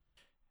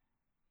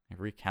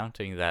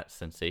 Recounting that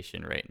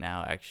sensation right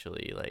now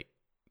actually like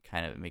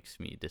kind of makes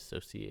me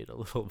dissociate a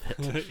little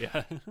bit.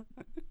 Yeah.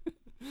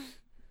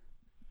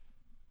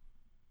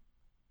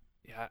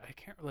 Yeah, I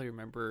can't really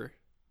remember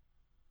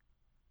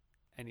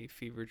any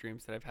fever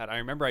dreams that I've had. I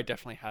remember I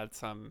definitely had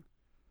some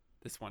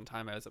this one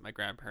time I was at my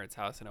grandparents'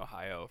 house in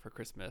Ohio for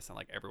Christmas, and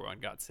like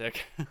everyone got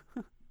sick.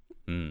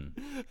 Mm.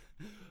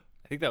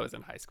 I think that was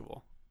in high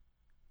school.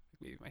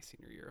 Maybe my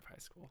senior year of high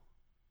school.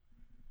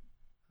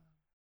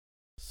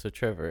 So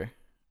Trevor.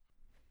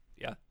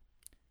 Yeah.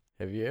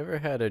 Have you ever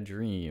had a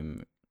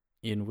dream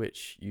in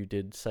which you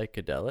did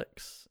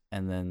psychedelics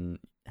and then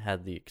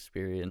had the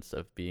experience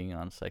of being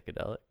on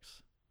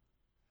psychedelics?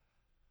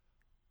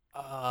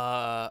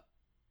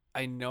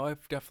 I know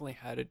I've definitely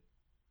had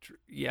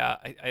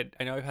I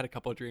know I've had a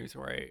couple of dreams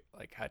where I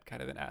like had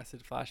kind of an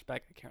acid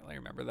flashback. I can't really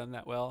remember them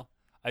that well.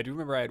 I do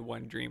remember I had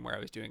one dream where I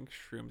was doing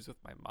shrooms with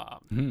my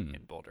mom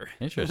in Boulder.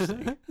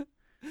 Interesting.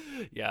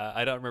 Yeah,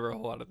 I don't remember a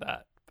whole lot of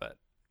that, but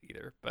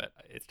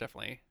it's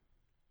definitely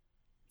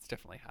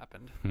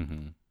happened.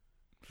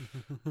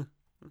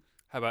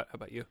 How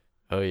about you?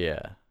 Oh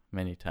yeah,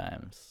 many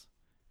times.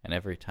 And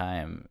every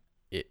time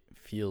it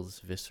feels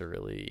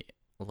viscerally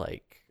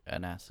like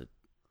an acid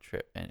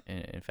trip. And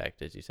in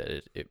fact, as you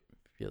said, it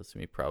feels to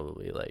me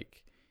probably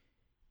like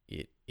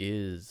it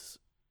is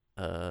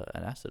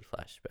an acid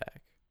flashback.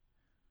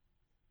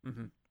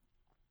 Mm-hmm.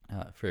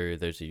 For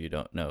those of you who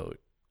don't know,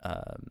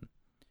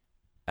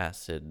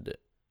 acid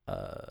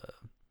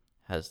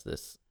has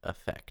this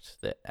effect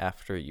that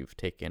after you've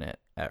taken it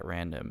at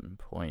random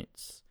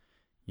points,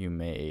 you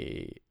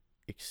may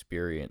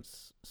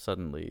experience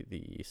suddenly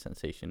the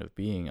sensation of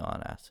being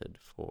on acid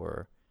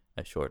for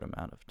a short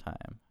amount of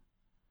time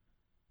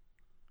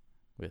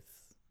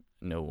with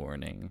no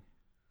warning.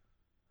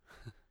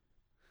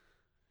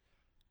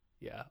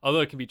 Yeah,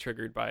 although it can be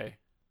triggered by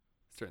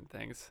certain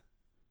things.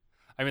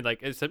 I mean,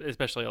 like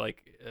especially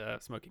like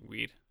smoking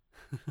weed.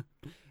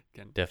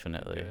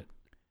 Definitely.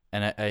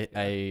 And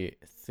I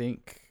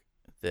think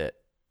that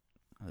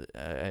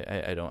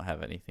I don't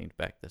have anything to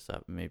back this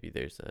up. Maybe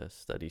there's a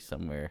study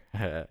somewhere.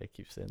 I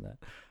keep saying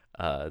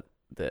that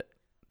that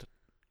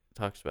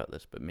talks about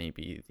this, but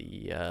maybe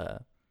the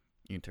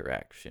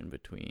interaction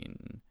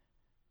between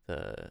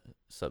the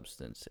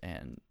substance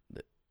and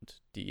the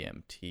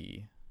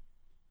DMT,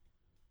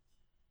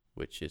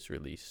 which is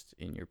released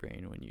in your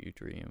brain when you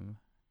dream.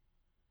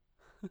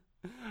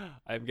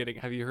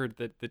 Have you heard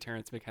the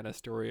Terrence McKenna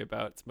story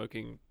about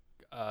smoking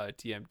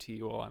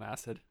DMT while on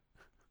acid?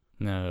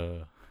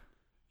 No.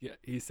 Yeah,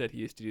 he said he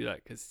used to do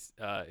that because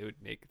it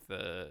would make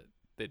the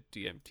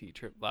DMT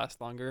trip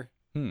last longer.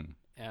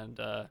 And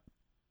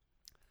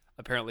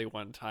apparently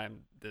one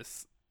time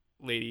this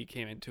lady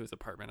came into his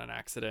apartment on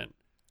accident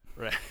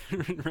right,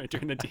 right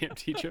during the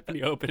DMT trip, and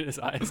he opened his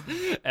eyes,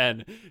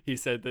 and he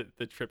said that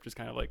the trip just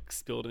kind of like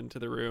spilled into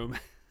the room,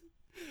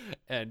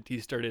 and he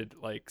started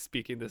like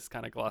speaking this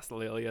kind of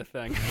glossolalia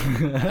thing.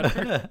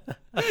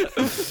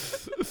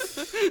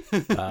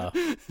 Wow.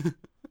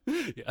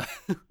 Yeah.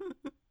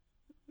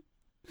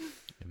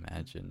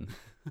 Imagine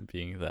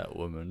being that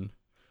woman.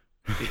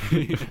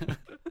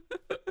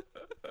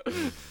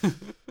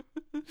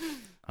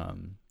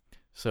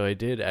 So I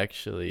did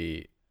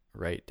actually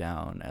write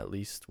down at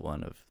least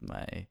one of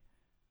my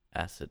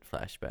acid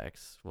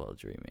flashbacks while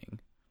dreaming.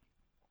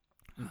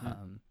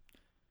 Mhm.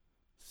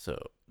 So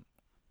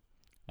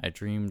I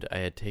dreamed I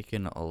had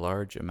taken a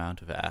large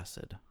amount of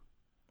acid.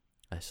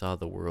 I saw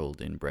the world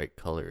in bright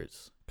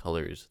colors,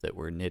 colors that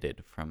were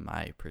knitted from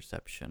my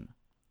perception.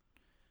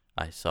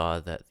 I saw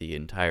that the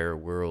entire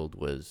world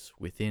was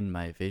within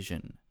my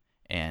vision,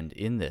 and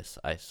in this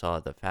I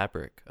saw the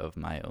fabric of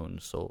my own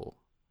soul.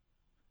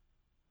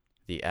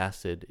 The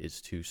acid is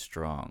too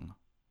strong.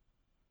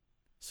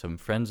 Some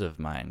friends of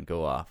mine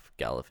go off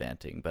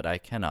gallivanting, but I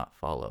cannot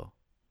follow.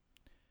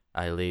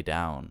 I lay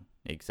down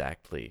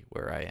exactly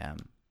where I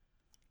am.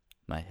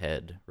 My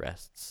head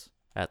rests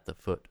at the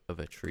foot of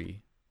a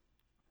tree.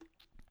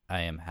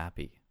 I am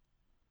happy.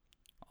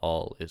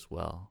 All is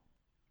well.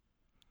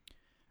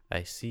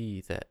 I see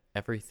that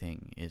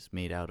everything is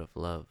made out of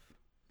love.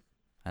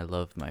 I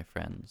love my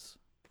friends.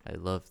 I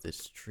love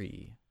this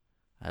tree.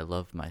 I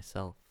love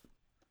myself.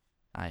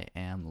 I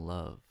am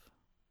love.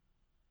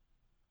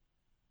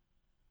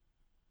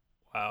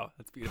 Wow,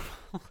 that's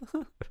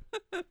beautiful.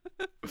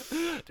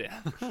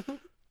 Damn.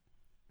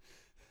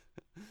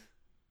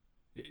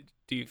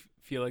 Do you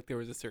feel like there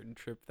was a certain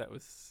trip that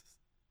was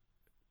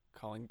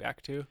calling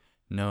back to?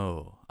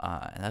 No,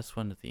 and that's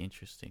one of the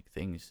interesting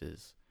things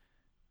is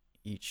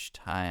each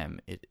time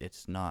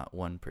it's not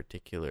one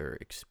particular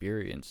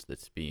experience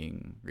that's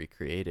being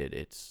recreated.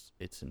 It's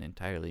an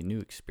entirely new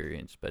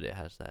experience, but it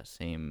has that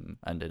same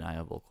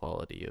undeniable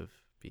quality of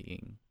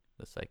being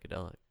the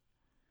psychedelic.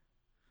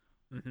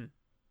 Mm-hmm.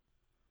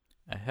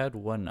 I had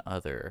one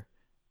other,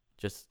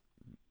 just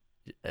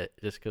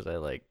because I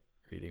like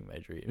reading my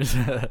dreams.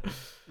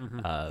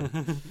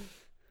 Mm-hmm.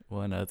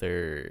 One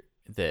other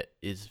that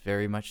is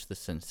very much the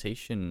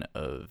sensation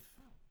of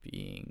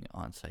being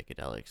on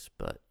psychedelics,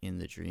 but in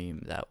the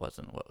dream that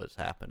wasn't what was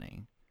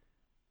happening.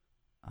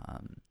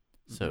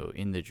 So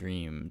in the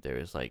dream there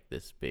was like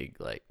this big,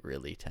 like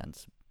really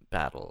tense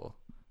battle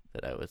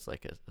that I was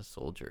like a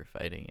soldier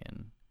fighting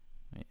in,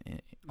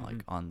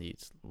 like on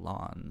these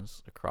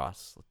lawns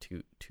across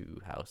two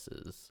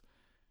houses,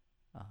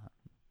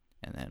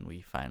 and then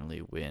we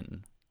finally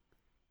win.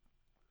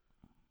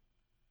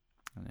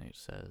 And then it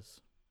says,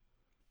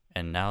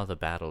 "And now the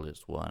battle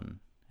is won,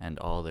 and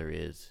all there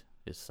is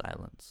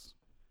silence,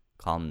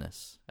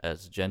 calmness,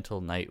 as gentle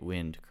night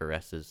wind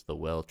caresses the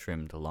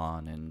well-trimmed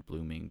lawn and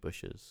blooming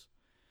bushes.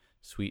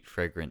 Sweet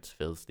fragrance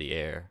fills the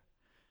air.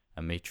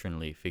 A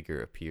matronly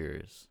figure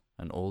appears,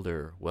 an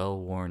older,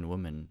 well-worn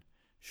woman,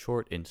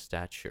 short in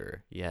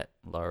stature, yet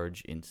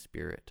large in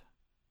spirit.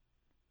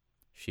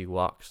 She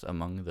walks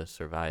among the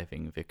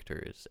surviving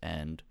victors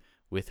and,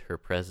 with her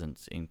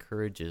presence,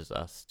 encourages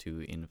us to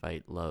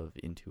invite love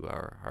into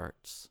our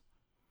hearts.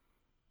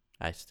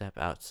 I step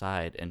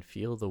outside and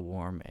feel the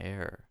warm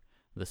air,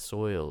 the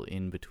soil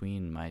in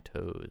between my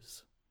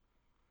toes.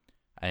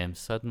 I am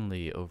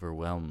suddenly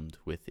overwhelmed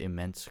with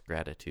immense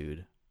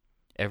gratitude.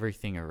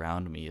 Everything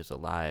around me is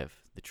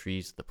alive, the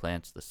trees, the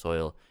plants, the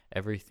soil,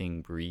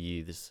 everything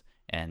breathes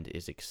and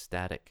is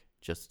ecstatic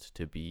just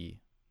to be.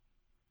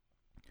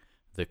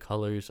 The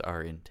colors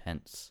are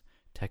intense,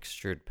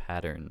 textured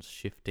patterns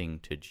shifting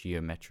to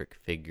geometric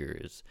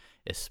figures,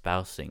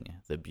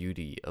 espousing the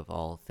beauty of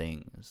all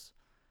things.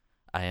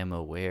 I am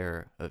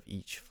aware of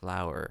each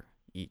flower,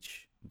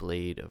 each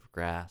blade of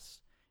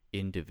grass,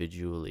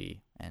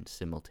 individually and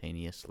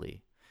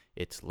simultaneously,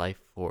 its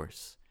life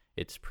force,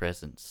 its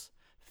presence,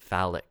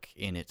 phallic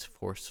in its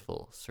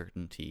forceful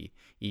certainty,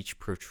 each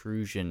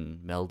protrusion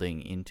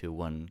melding into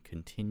one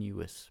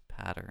continuous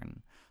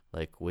pattern,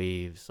 like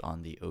waves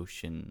on the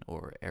ocean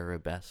or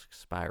arabesque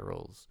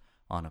spirals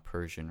on a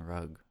Persian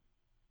rug.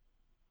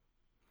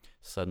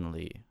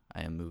 Suddenly,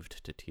 I am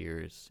moved to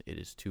tears. It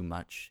is too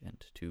much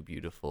and too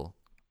beautiful.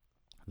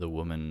 The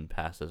woman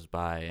passes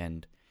by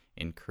and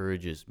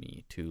encourages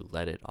me to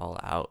let it all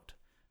out.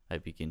 I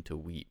begin to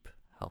weep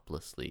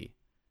helplessly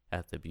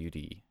at the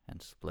beauty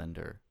and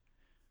splendor,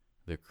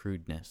 the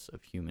crudeness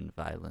of human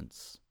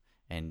violence,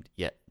 and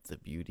yet the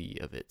beauty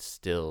of it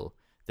still,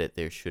 that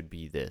there should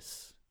be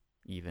this,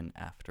 even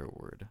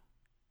afterward.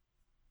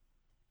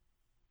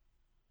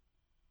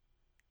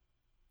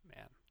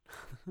 Man.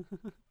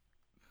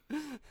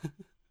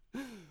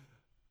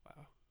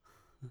 Wow.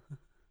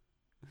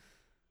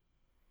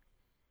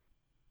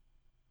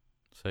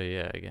 So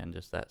yeah, again,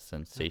 just that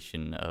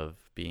sensation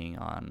of being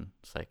on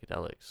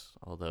psychedelics,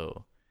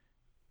 although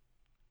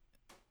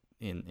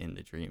in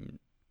the dream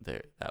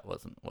there that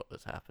wasn't what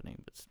was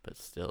happening, but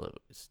still it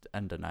was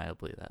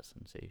undeniably that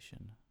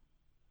sensation.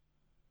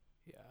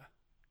 Yeah.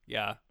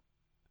 Yeah.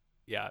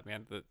 Yeah,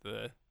 man,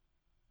 the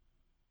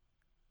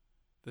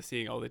the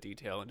seeing all the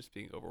detail and just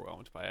being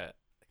overwhelmed by it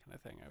kind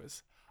of thing.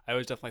 I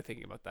was definitely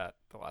thinking about that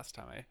the last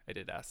time I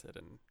did acid,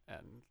 and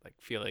like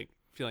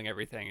feeling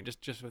everything, and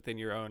just within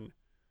your own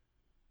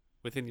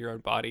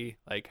body,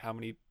 like how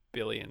many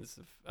billions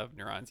of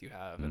neurons you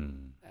have,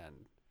 and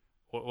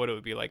what it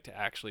would be like to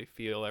actually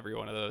feel every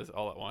one of those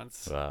all at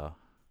once. Wow.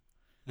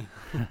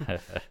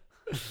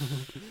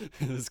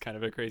 This is kind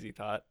of a crazy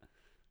thought.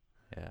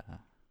 Yeah.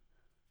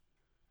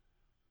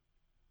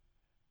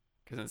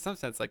 Because in some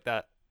sense, like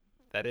that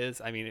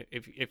is, I mean,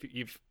 if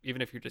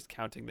even if you're just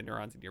counting the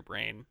neurons in your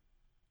brain,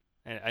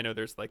 and I know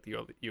there's like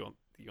you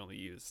only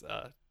use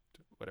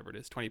whatever it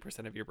is,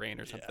 20% of your brain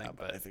or something. Yeah,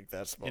 but I think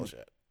that's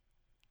bullshit.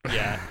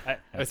 Yeah,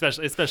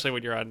 especially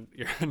when you're on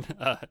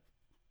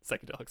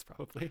psychedelics,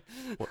 probably.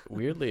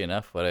 Weirdly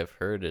enough, what I've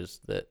heard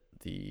is that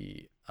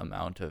the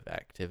amount of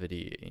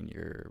activity in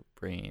your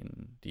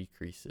brain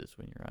decreases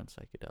when you're on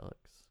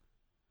psychedelics.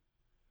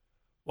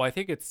 Well, I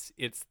think it's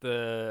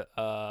the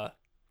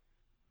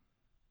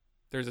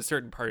there's a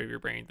certain part of your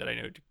brain that I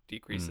know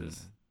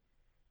decreases.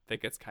 That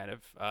gets kind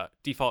of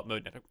default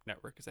mode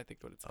network is I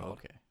think what it's called.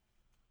 Okay.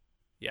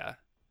 Yeah.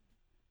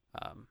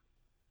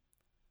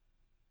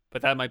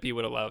 But that might be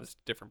what allows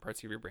different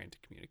parts of your brain to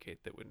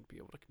communicate that wouldn't be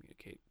able to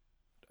communicate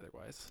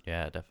otherwise.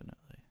 Yeah,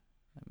 definitely.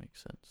 That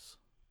makes sense.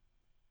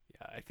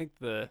 Yeah, I think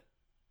the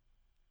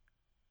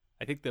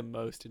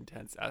most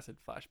intense acid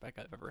flashback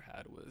I've ever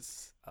had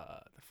was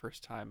the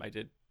first time I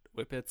did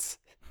Whippets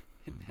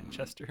in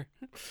Manchester.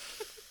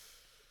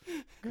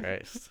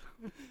 Christ.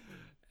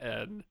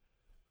 And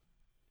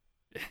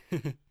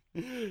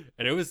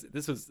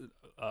this was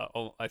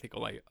I think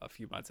only a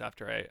few months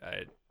after I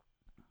had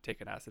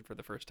taken acid for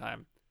the first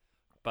time,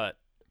 but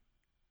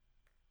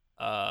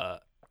I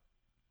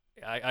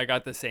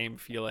got the same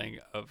feeling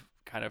of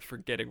kind of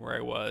forgetting where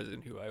I was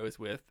and who I was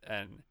with,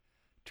 and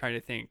trying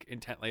to think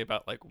intently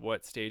about like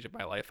what stage of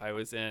my life I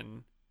was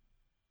in,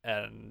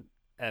 and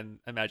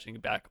imagining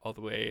back all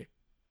the way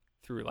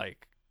through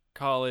like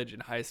college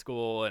and high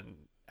school, and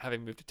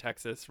having moved to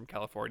Texas from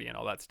California and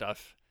all that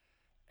stuff,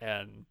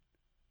 and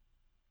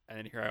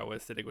here I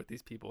was sitting with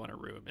these people in a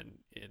room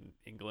in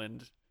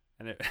England,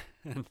 and it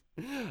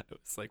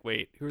was like,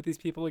 wait, who are these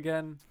people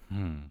again?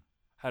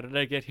 How did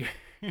I get here?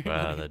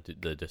 Wow,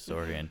 the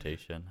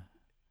disorientation.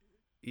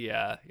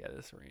 Yeah,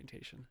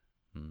 disorientation.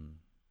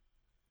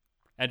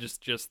 And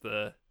just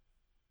the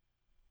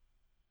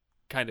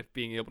kind of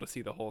being able to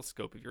see the whole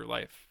scope of your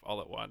life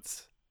all at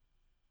once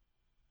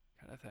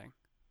kind of thing.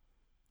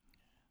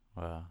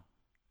 Wow.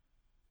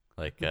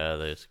 Like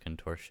those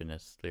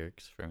contortionist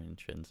lyrics from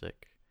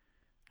Intrinsic.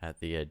 At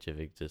the edge of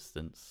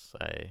existence,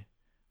 I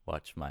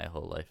watch my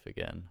whole life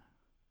again.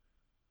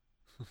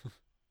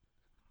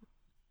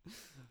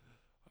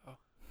 Wow.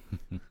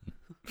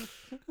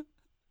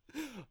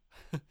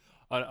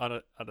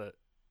 on a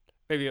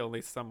maybe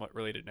only somewhat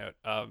related note,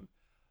 I've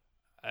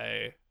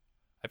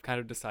kind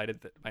of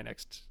decided that my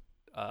next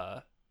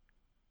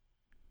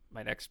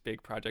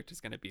big project is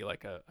going to be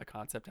like a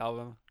concept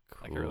album.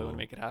 Cool. Like I really want to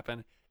make it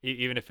happen,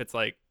 even if it's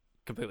like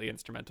completely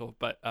instrumental.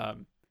 But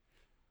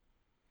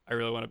I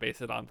really want to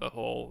base it on the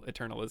whole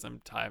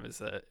eternalism. Time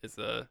is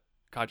a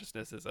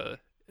consciousness is a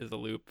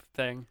loop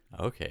thing.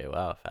 Okay,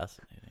 wow,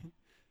 fascinating.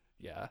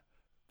 Yeah.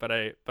 But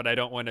I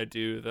don't want to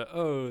do the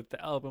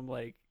album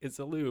like it's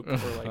a loop, or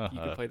like you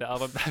can play the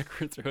album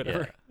backwards or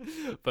whatever.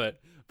 Yeah.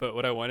 But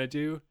what I want to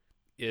do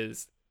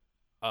is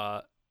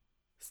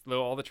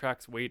slow all the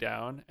tracks way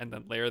down and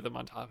then layer them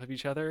on top of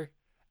each other,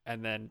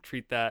 and then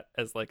treat that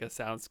as like a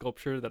sound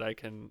sculpture that I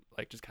can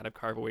like just kind of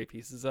carve away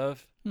pieces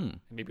of, and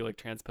maybe like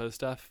transpose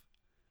stuff,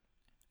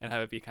 and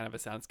have it be kind of a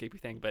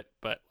soundscapey thing, but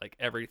like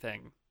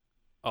everything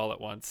all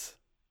at once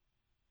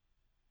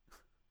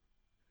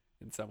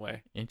in some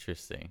way.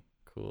 Interesting.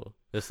 Cool.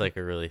 Just like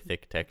a really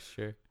thick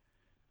texture.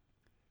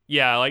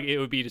 Yeah, like it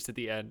would be just at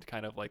the end,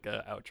 kind of like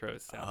a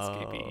outro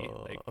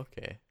soundscapey, like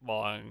okay,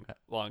 long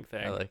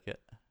thing. I like it.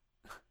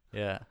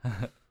 Yeah.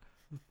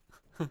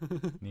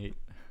 Neat.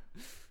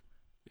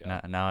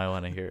 Yeah. Now I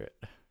want to hear it.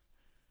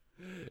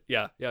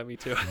 Yeah, me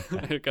too.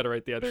 Gotta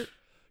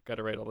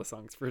write all the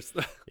songs first.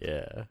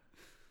 Yeah.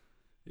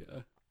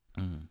 Yeah.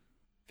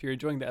 If you're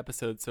enjoying the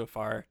episode so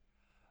far,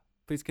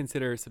 please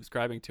consider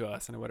subscribing to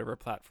us on whatever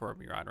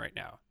platform you're on right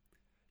now.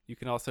 You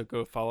can also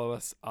go follow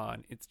us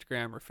on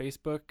Instagram or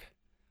Facebook,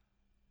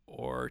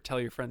 or tell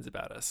your friends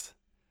about us.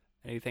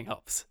 Anything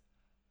helps.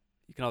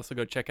 You can also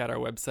go check out our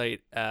website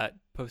at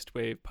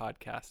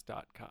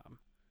postwavepodcast.com.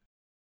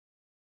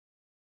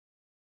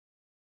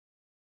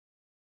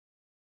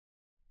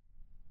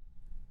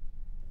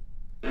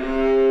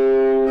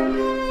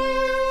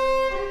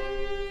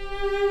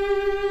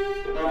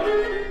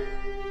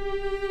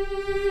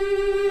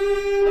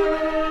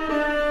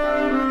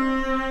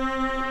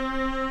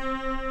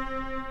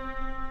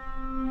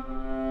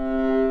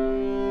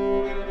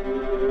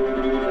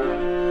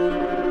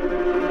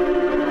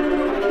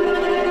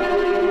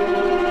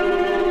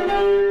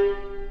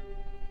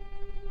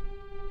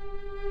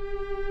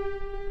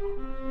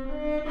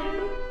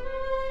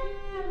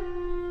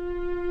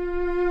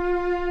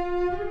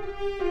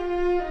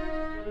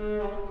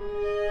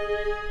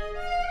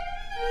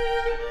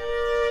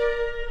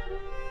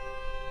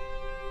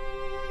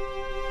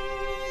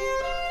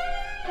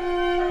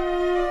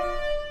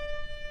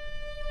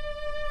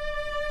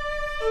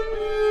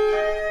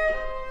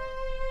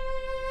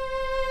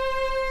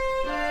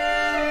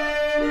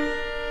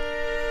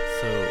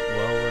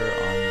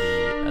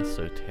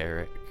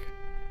 esoteric,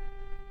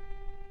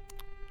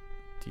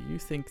 do you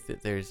think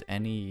that there's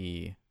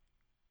any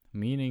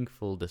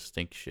meaningful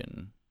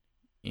distinction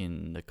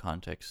in the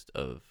context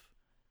of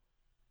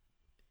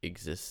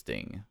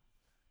existing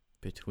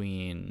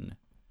between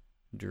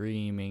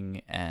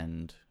dreaming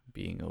and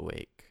being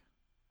awake?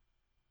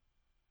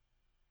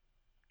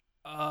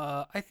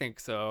 I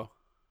think so.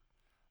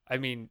 I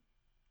mean,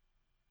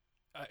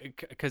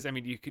 because I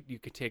mean, you could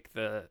take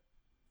the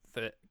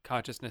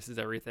consciousness is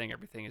everything.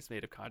 Everything is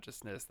made of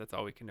consciousness. That's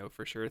all we can know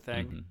for sure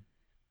thing. Mm-hmm.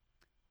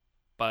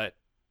 But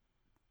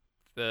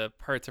the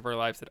parts of our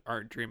lives that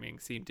aren't dreaming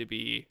seem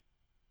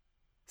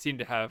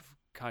to have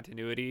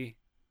continuity.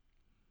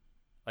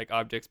 Like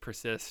objects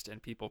persist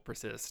and people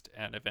persist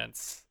and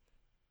events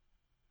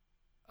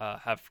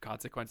have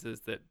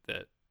consequences that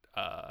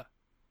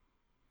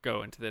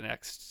go into the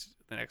next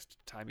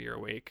time you're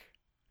awake,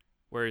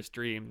 whereas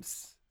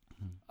dreams,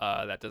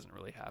 that doesn't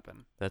really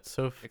happen. That's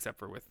so except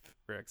for with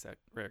rare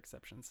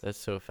exceptions. That's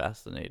so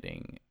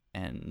fascinating,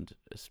 and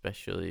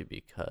especially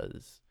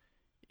because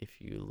if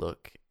you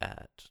look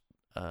at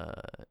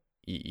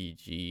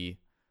EEG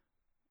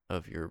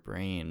of your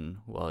brain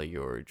while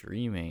you're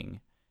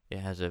dreaming, it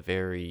has a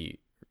very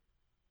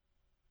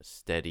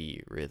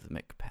steady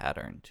rhythmic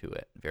pattern to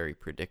it, very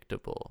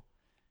predictable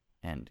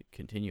and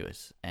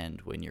continuous.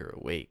 And when you're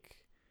awake,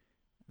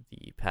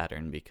 the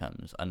pattern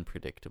becomes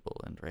unpredictable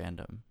and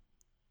random.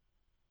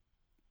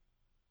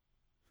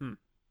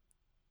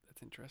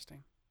 That's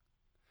interesting.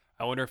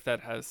 I wonder if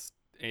that has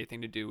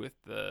anything to do with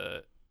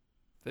the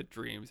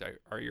dreams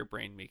are your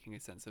brain making a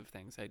sense of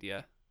things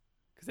idea,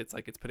 because it's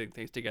like it's putting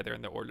things together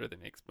in the order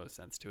that makes most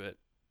sense to it.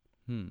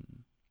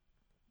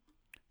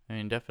 I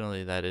mean,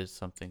 definitely that is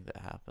something that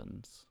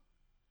happens,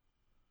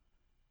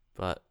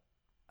 but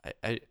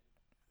I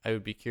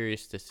would be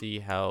curious to see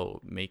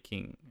how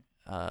making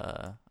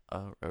a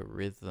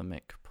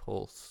rhythmic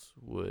pulse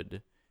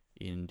would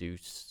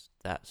induce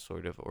that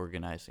sort of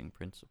organizing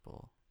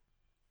principle.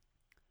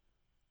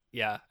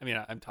 Yeah, I mean,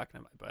 I'm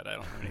talking in my butt. I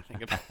don't know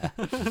anything about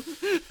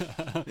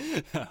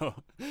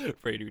how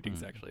brain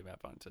readings actually map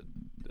onto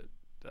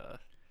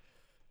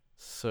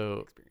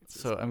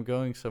experiences. So I'm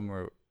going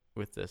somewhere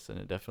with this, and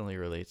it definitely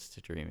relates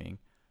to dreaming,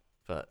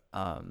 but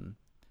I'm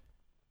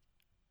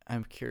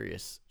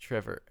curious,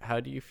 Trevor, how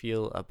do you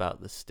feel about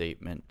the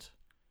statement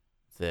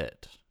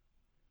that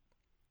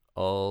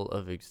all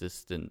of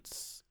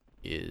existence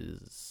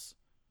is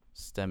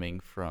stemming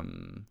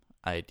from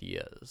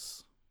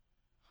ideas?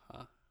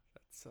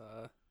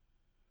 That's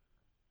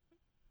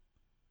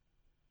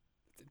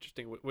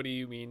interesting. What do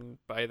you mean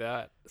by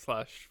that? /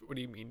 what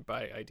do you mean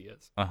by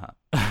ideas?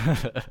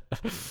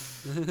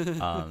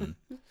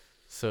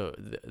 So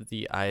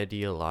the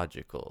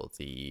ideological,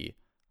 the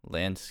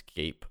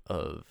landscape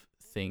of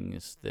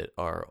things that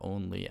are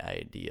only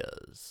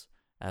ideas,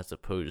 as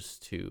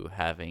opposed to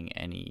having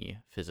any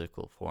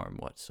physical form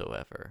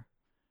whatsoever.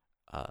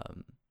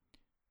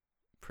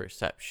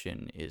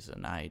 Perception is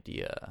an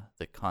idea.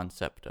 The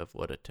concept of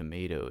what a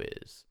tomato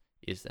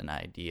is an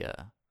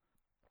idea.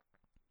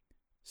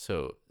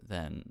 So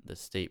then the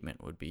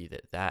statement would be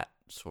that that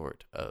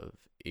sort of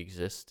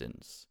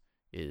existence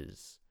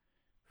is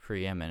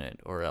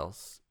preeminent, or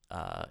else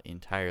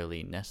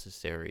entirely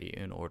necessary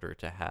in order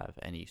to have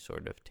any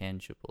sort of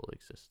tangible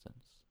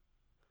existence.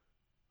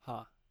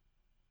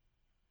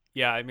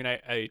 Yeah, I mean,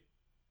 I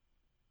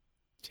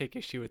take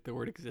issue with the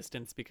word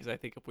existence, because I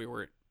think if we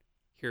weren't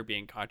here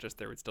being conscious,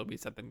 there would still be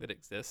something that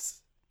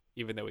exists,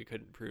 even though we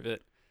couldn't prove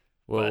it.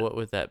 Well, But- what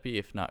would that be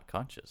if not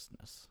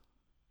consciousness?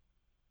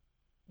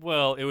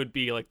 Well, it would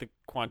be like the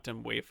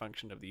quantum wave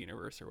function of the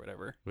universe or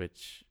whatever.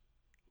 Which,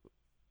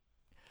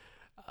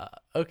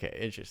 okay,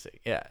 interesting.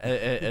 Yeah,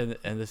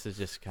 and this is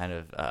just kind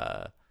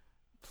of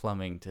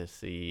plumbing to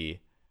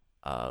see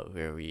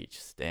where we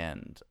each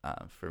stand.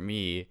 For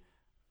me,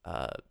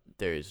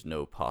 there is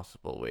no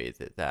possible way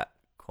that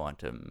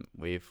quantum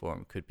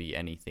waveform could be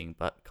anything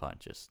but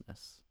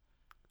consciousness.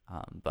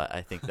 But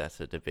I think that's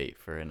a debate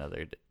for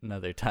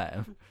another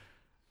time.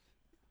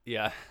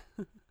 Yeah.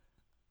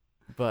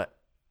 But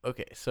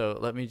okay, so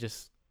let me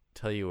just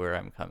tell you where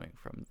I'm coming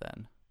from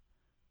then.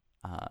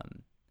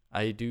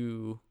 I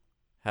do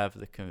have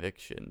the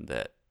conviction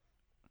that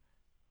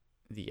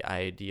the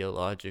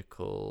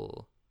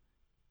ideological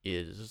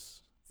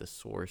is the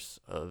source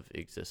of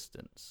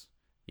existence.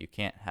 You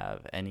can't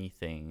have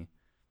anything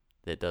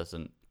that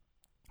doesn't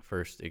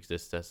first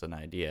exist as an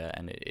idea,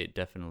 and it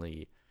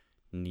definitely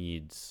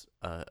needs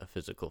a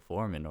physical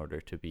form in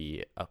order to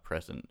be a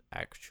present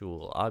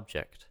actual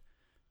object.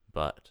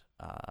 But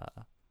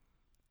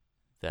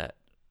that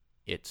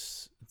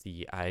it's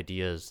the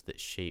ideas that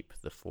shape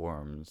the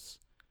forms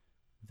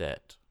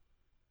that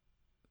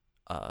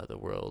the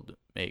world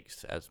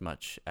makes, as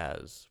much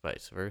as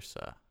vice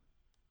versa.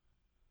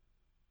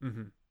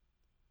 Mm-hmm.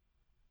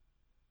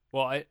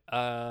 Well,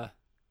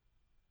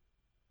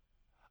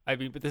 I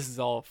mean, but this is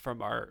all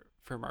from our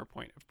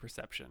point of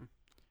perception.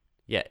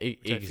 Yeah, I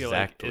feel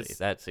like exactly.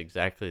 That's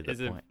exactly the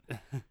point.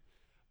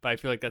 But I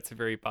feel like that's a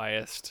very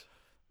biased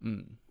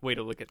way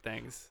to look at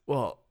things.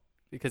 Well,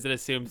 because it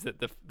assumes that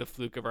the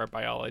fluke of our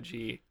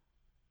biology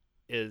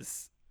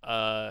is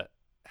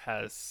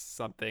has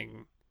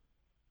something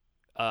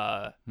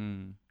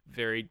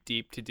very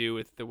deep to do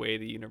with the way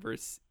the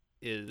universe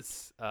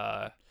is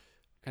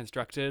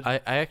constructed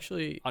I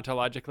actually,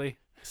 ontologically.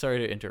 sorry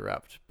to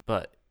interrupt,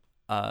 but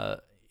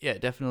yeah,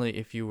 definitely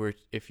if you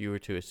were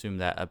to assume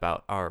that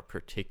about our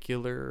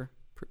particular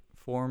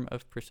form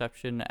of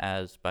perception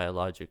as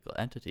biological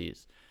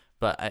entities,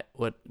 but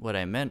what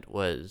I meant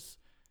was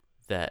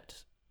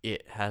that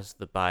it has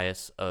the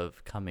bias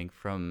of coming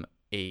from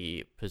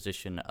a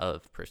position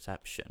of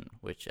perception,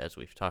 which, as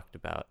we've talked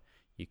about,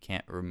 you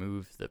can't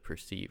remove the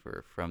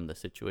perceiver from the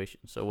situation.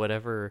 So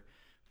whatever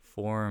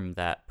form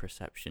that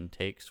perception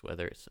takes,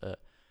 whether it's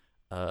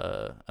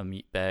a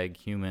meatbag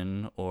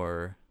human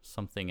or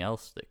something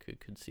else that could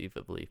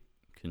conceivably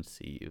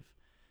conceive,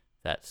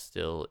 that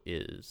still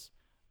is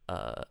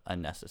a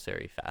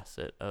necessary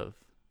facet of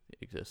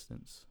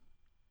existence.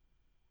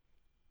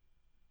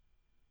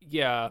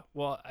 Yeah,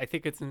 well, I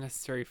think it's a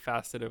necessary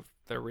facet of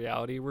the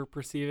reality we're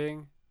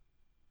perceiving,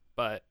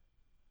 but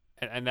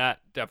and that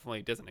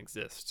definitely doesn't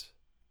exist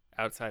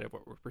outside of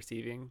what we're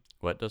perceiving.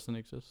 What doesn't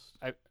exist?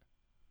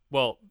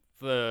 Well,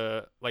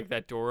 the like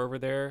that door over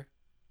there,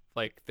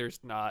 like there's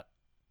not.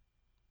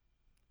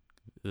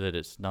 That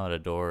it's not a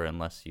door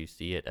unless you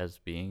see it as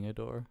being a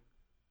door?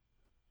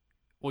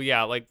 Well,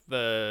 yeah, like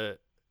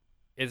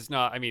it's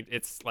not. I mean,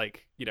 it's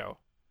like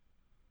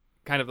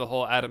kind of the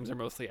whole atoms are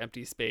mostly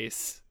empty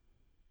space,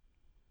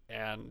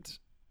 and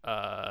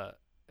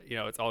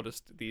it's all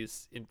just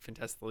these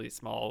infinitesimally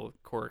small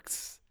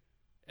quarks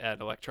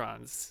and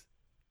electrons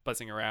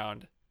buzzing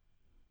around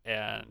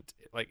and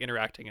like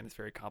interacting in this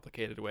very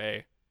complicated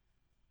way,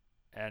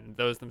 and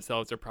those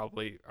themselves are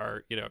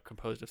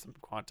composed of some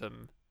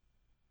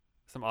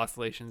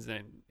oscillations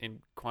in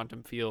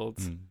quantum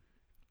fields.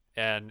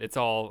 And it's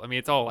all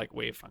like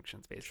wave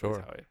functions basically. Sure.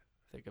 Is how I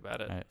think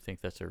about it. I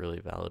think that's a really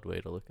valid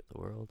way to look at the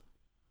world.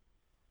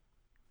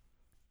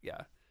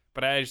 Yeah,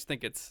 but I just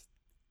think it's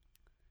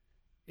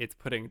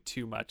putting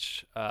too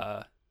much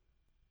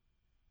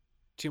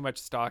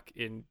stock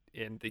in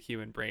the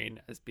human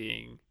brain as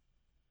being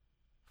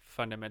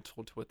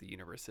fundamental to what the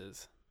universe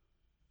is.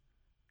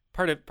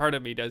 Part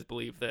of me does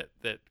believe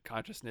that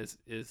consciousness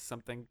is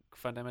something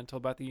fundamental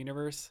about the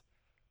universe.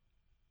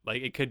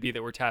 Like it could be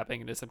that we're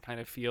tapping into some kind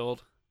of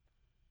field,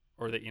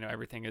 or that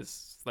everything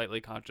is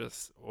slightly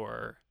conscious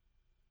or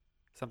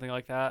something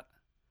like that.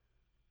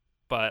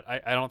 But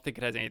I don't think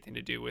it has anything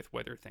to do with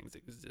whether things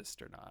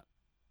exist or not.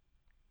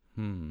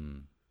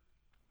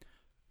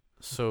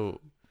 So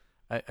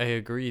I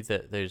agree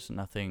that there's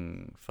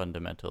nothing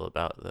fundamental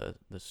about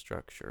the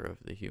structure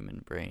of the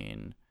human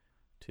brain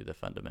to the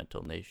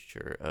fundamental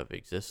nature of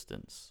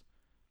existence.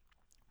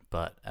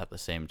 But at the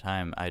same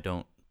time, I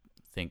don't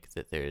think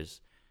that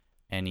there's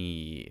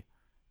any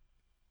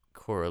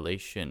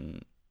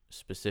correlation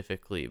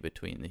specifically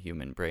between the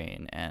human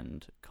brain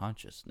and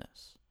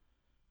consciousness.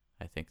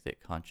 I think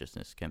that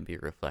consciousness can be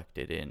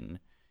reflected in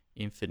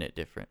infinite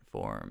different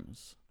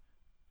forms,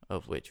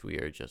 of which we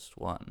are just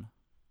one.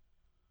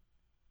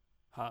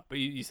 Huh? But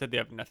you said they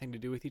have nothing to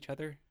do with each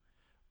other?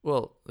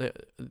 Well,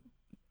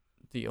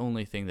 the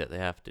only thing that they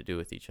have to do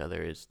with each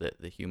other is that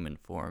the human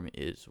form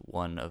is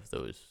one of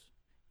those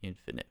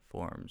infinite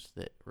forms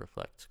that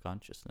reflects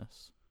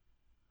consciousness.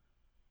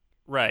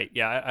 Right.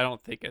 Yeah, I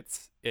don't think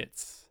it's the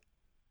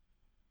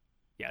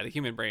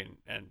human brain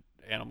and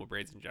animal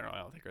brains in general, I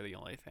don't think are the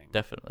only thing.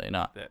 Definitely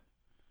not.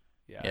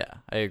 Yeah,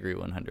 I agree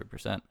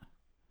 100%.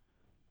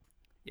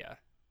 Yeah.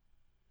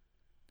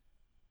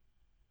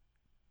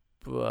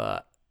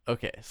 But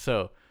okay,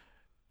 so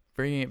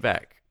bringing it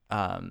back,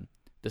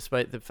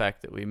 despite the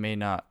fact that we may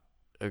not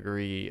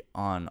agree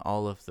on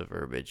all of the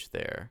verbiage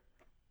there,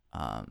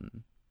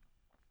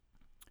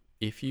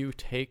 if you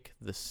take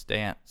the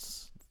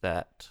stance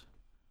that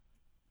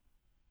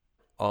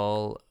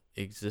all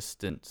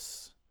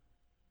existence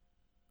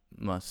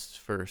must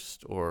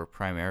first or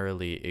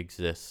primarily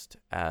exist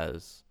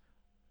as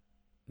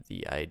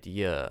the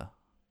idea,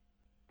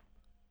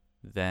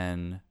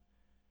 then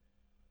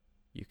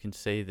you can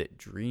say that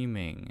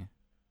dreaming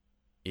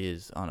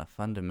is on a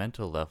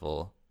fundamental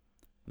level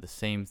the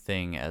same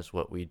thing as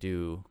what we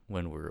do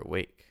when we're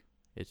awake.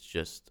 It's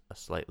just a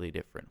slightly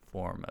different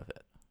form of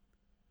it.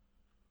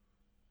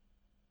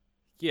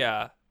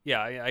 Yeah,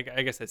 I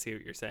guess I see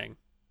what you're saying.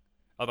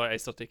 Although I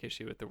still take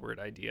issue with the word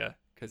idea,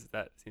 because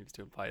that seems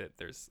to imply that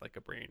there's like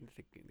a brain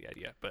thinking the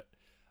idea. But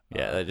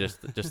yeah,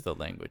 just the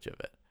language of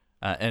it.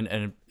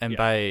 And yeah.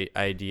 by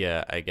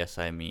idea, I guess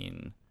I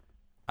mean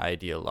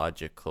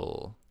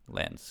ideological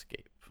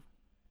landscape.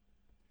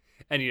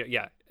 And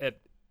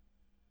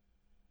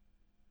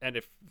and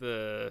if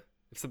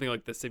something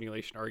like the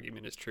simulation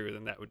argument is true,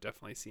 then that would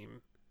definitely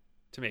seem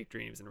to make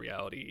dreams and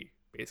reality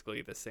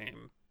basically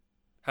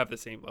have the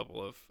same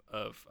level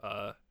of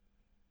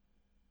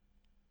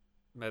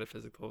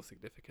metaphysical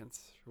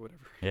significance or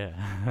whatever.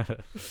 Yeah.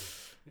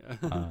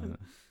 Yeah.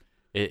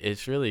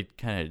 It's really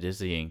kind of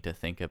dizzying to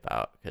think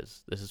about,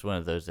 because this is one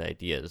of those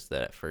ideas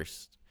that at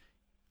first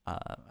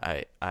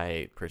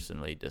I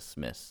personally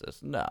dismiss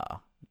as nah.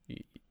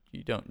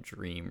 You don't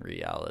dream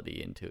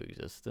reality into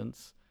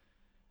existence.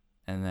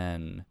 And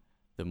then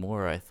the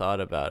more I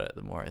thought about it,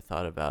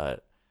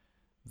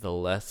 the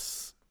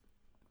less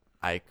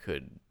I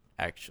could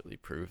actually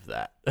prove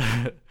that.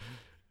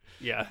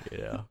 Yeah. You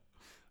know,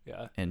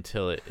 Yeah.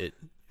 until it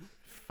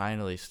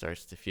finally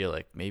starts to feel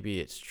like maybe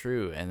it's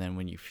true. And then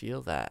when you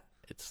feel that,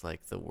 it's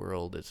like the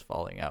world is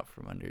falling out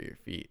from under your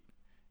feet.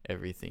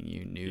 Everything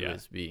you knew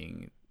as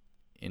being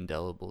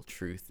indelible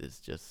truth is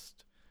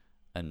just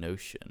a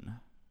notion.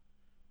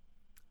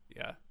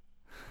 Yeah.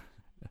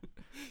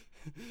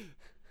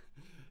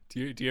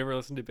 Do you ever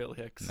listen to Bill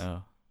Hicks?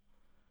 No.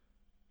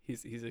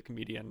 He's a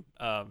comedian.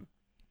 And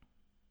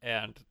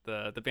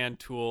the band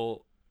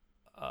Tool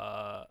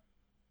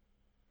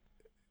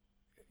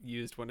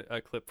used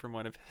a clip from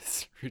one of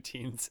his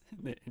routines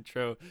in the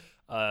intro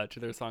to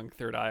their song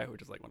Third Eye,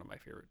 which is like one of my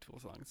favorite Tool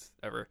songs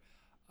ever.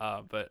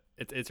 But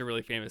it's a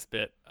really famous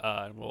bit,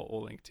 and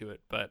we'll link to it.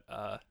 But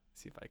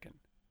see if I can.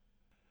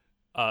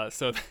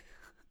 So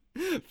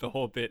the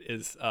whole bit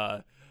is,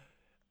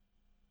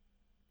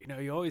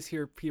 you always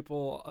hear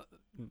people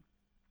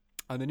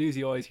on the news.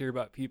 You always hear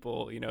about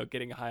people,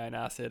 getting high on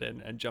acid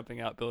and jumping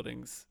out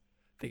buildings,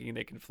 thinking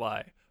they can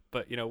fly.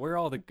 But where are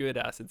all the good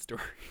acid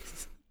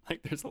stories?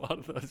 Like, there's a lot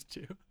of those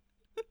too.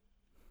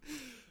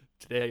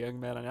 Today, a young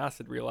man on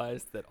acid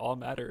realized that all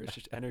matter is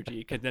just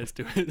energy condensed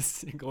to a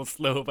single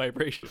slow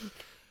vibration.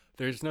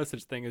 There's no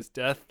such thing as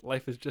death.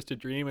 Life is just a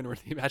dream, and we're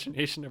the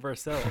imagination of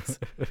ourselves.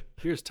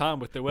 Here's Tom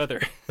with the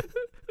weather.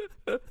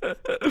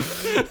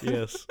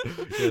 Yes,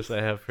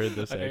 I have heard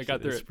this. I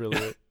got through it's it.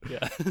 brilliant.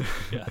 Yeah.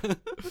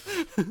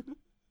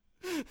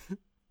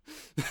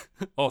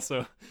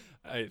 Also,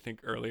 I think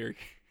earlier,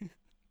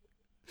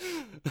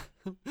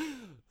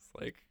 it's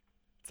like,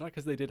 it's not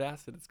because they did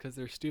acid, it's because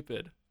they're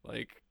stupid.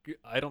 Like,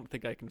 I don't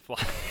think I can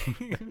fly.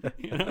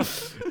 Yeah.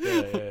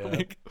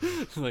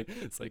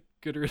 It's like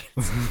good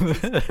riddance.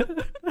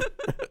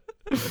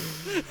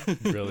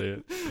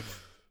 Brilliant.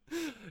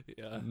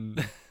 Yeah.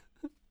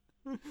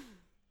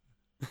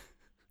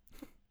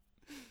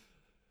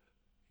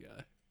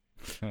 Yeah.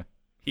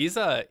 He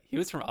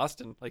was from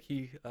Austin. Like,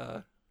 he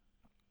got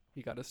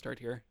his start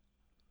here.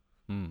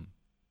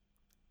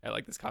 I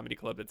like this comedy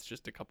club. It's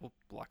just a couple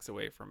blocks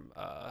away from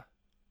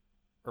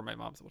where my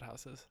mom's old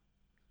house is.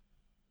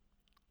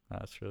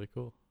 That's really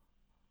cool.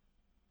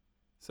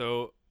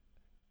 So,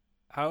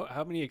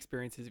 how many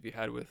experiences have you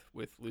had with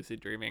lucid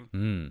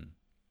dreaming?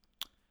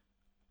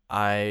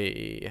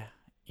 I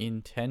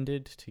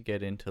intended to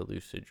get into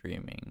lucid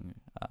dreaming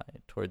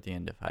toward the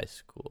end of high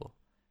school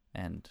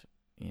and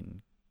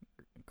in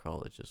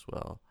college as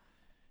well.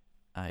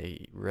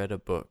 I read a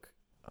book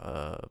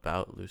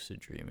about lucid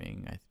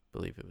dreaming. I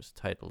believe it was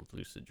titled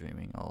Lucid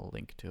Dreaming. I'll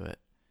link to it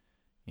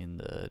in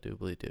the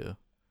doobly-doo.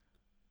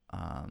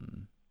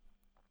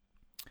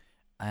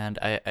 And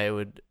I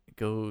would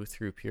go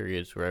through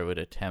periods where I would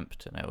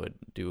attempt and I would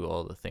do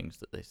all the things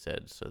that they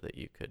said so that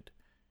you could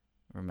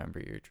remember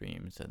your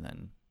dreams and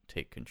then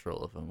take control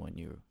of them when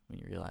you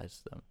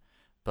realize them.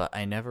 But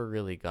I never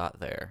really got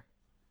there.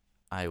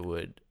 I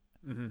would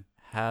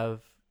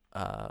have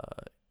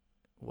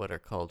what are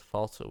called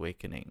false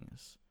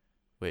awakenings,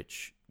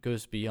 which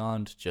goes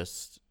beyond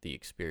just the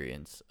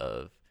experience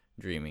of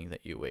dreaming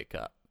that you wake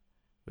up,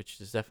 which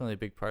is definitely a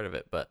big part of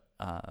it. But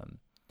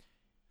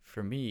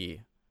for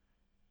me,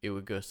 it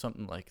would go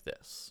something like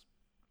this.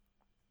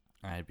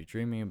 I'd be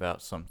dreaming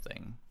about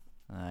something,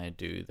 and I'd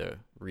do the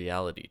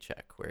reality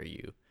check where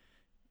you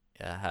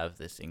have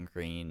this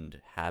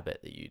ingrained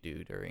habit that you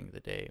do during the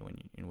day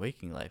when in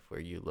waking life,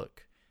 where you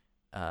look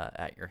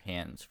at your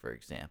hands, for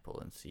example,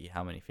 and see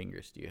how many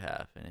fingers do you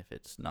have, and if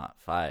it's not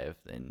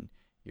 5, then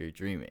you're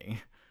dreaming,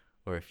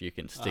 or if you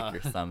can stick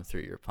your thumb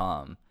through your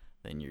palm,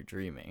 then you're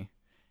dreaming.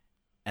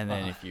 And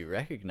then if you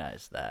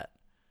recognize that,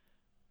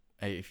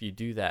 if you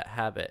do that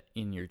habit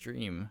in your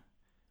dream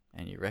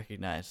and you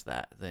recognize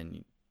that,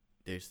 then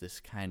there's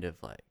this kind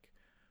of like,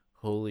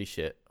 holy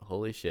shit,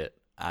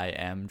 I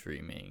am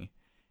dreaming.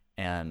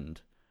 And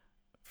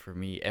for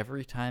me,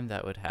 every time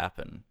that would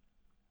happen,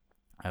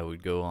 I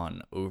would go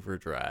on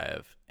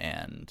overdrive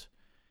and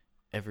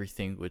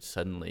everything would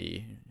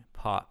suddenly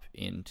pop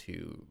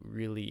into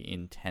really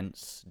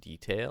intense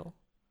detail.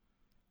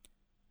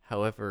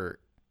 However,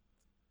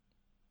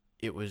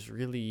 it was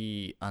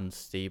really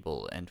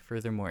unstable, and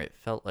furthermore, it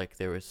felt like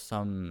there was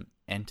some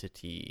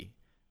entity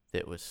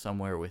that was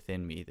somewhere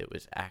within me that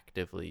was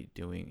actively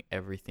doing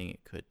everything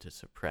it could to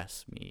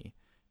suppress me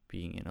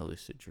being in a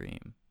lucid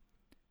dream.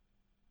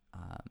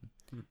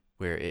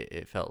 Where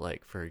it felt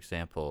like, for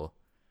example,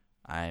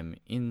 I'm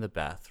in the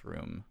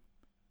bathroom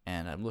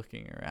and I'm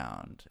looking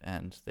around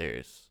and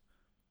there's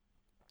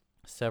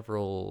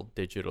several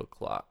digital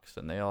clocks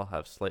and they all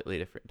have slightly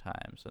different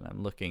times, and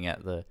I'm looking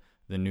at the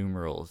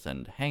numerals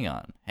and hang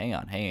on.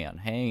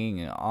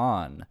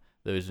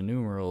 Those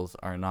numerals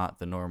are not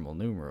the normal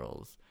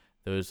numerals.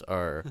 Those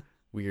are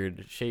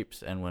weird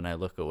shapes, and when I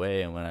look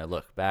away and when I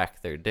look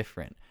back, they're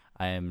different.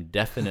 I am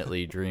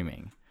definitely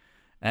dreaming.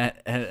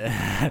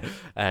 and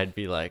I'd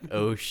be like,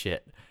 oh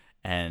shit,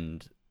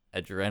 and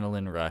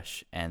adrenaline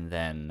rush, and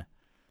then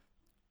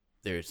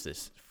there's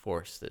this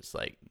force that's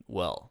like,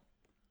 well,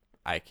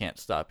 I can't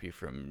stop you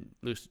from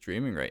lucid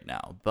dreaming right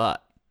now,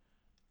 but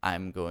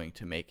I'm going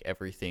to make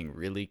everything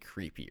really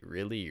creepy,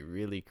 really,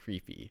 really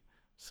creepy,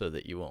 so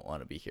that you won't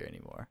want to be here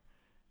anymore.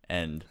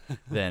 And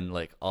then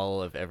like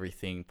all of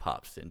everything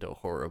pops into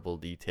horrible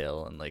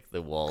detail, and like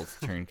the walls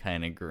turn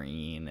kind of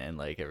green, and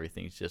like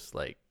everything's just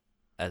like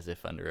as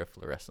if under a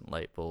fluorescent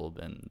light bulb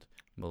and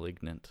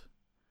malignant,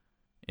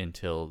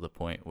 until the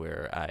point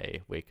where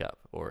I wake up,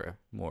 or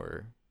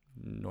more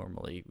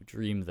normally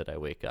dream that I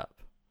wake up.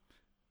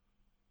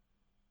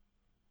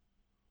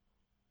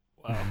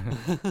 Wow.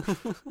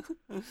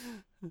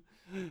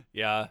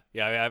 Yeah.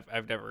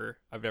 I've never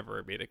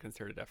made a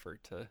concerted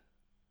effort to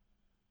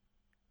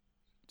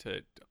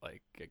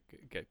like get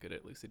good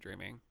at lucid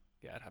dreaming.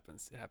 Yeah, it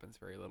happens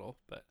very little,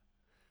 but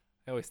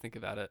I always think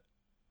about it.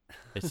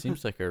 It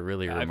seems like a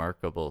really Yeah,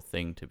 remarkable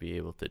thing to be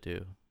able to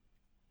do.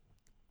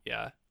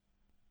 yeah.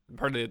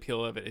 Part of the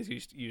appeal of it is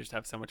you just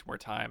have so much more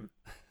time,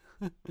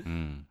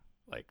 Mm.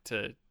 like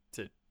to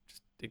just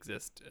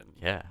exist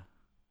Yeah,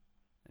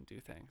 and do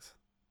things.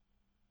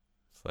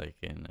 it's like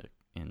in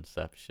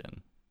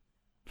Inception.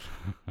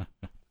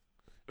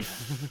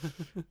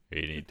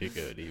 We need to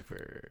go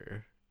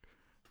deeper.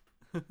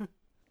 That's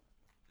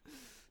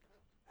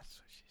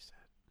what she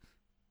said.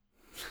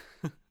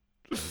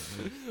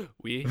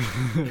 We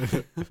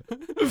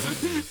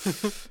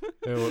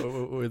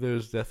Were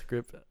those Death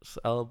Grip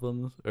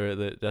albums, or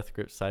the Death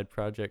Grip side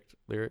project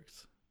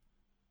lyrics?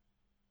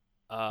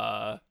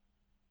 uh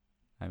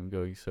I'm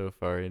going so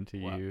far into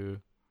Wow.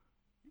 you.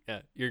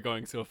 yeah, you're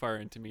going so far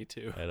into me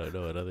too. I don't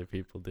know what other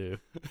people do.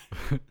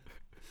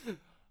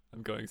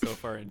 I'm going so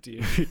far into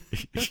you.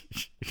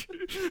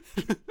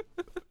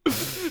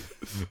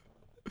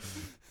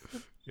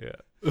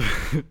 Yeah.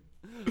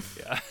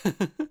 Yeah.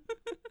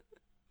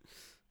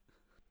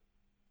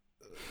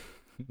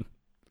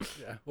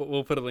 Yeah,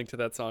 we'll put a link to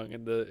that song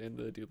in the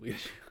doobly.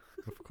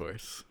 Of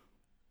course.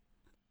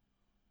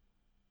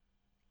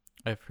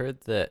 I've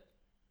heard that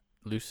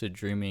lucid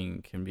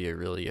dreaming can be a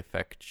really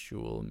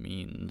effectual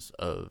means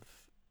of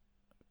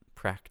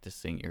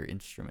practicing your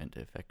instrument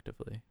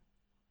effectively.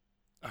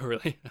 Oh,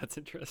 really? That's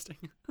interesting.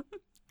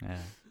 Yeah.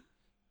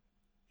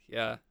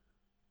 Yeah.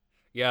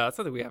 Yeah, that's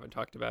something we haven't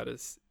talked about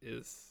is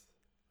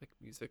like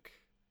music,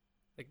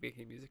 like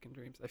making music in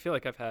dreams. I feel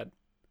like I've had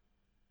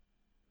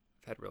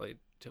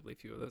relatively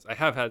few of those. I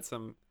have had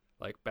some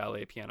like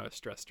ballet piano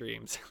stress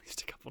dreams at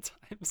least a couple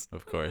times.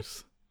 Of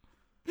course.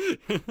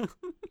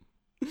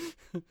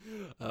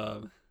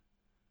 I've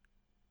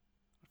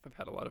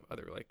had a lot of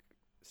other like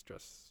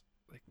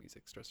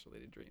music stress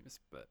related dreams,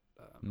 but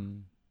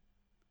Mm.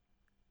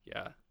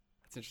 yeah,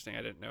 that's interesting.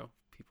 I didn't know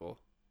people.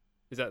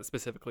 Is that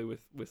specifically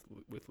with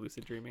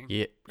lucid dreaming?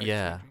 Yeah, Practicing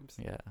yeah, dreams?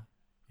 yeah.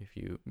 If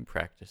you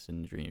practice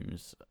in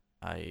dreams,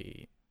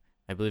 I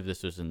believe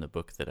this was in the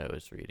book that I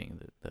was reading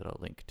that I'll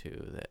link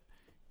to, that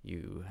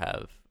you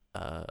have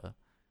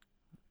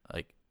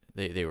like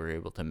they were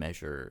able to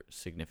measure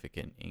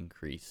significant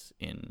increase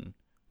in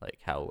like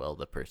how well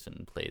the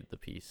person played the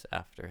piece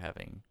after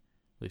having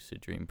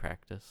lucid dream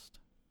practiced.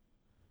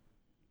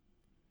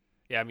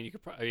 Yeah, I mean, you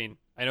could.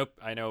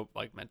 I know,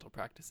 like mental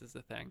practice is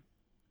a thing,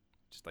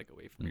 just like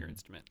away from your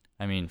instrument.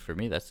 I mean, for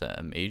me, that's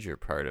a major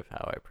part of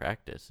how I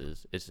practice.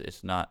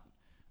 It's not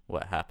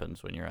what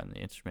happens when you're on the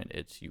instrument.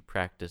 It's you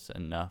practice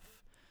enough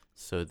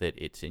so that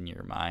it's in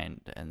your mind,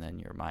 and then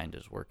your mind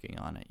is working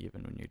on it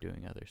even when you're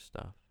doing other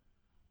stuff.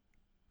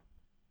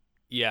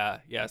 Yeah,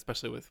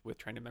 especially with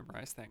trying to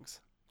memorize things.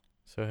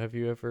 So have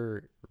you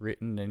ever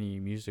written any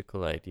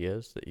musical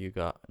ideas that you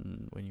got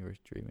when you were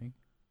dreaming?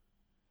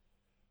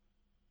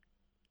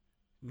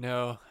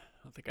 No,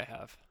 I don't think I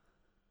have.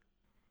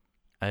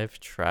 I've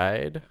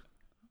tried,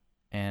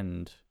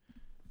 and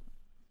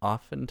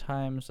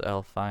oftentimes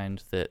I'll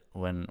find that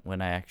when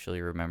I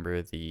actually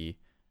remember the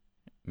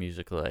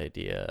musical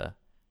idea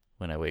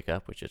when I wake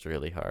up, which is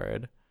really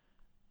hard,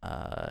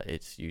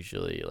 it's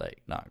usually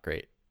like not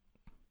great.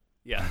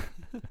 Yeah.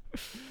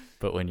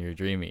 But when you're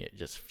dreaming, it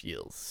just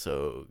feels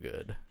so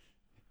good.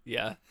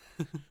 Yeah.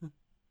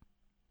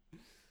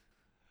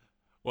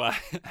 Well,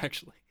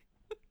 actually,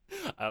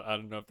 I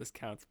don't know if this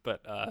counts,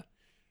 but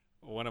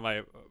one of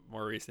my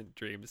more recent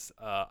dreams,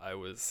 I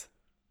was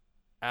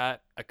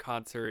at a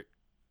concert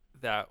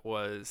that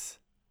was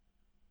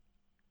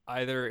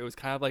either, it was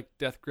kind of like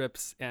Death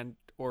Grips and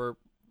or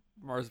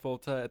Mars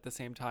Volta at the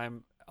same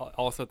time,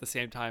 also at the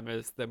same time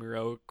as the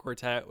Miro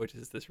Quartet, which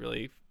is this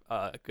really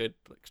good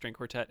like string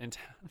quartet in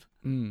town.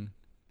 Mm.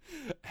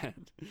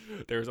 And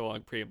there was a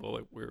long preamble,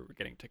 like we were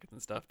getting tickets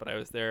and stuff, but I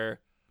was there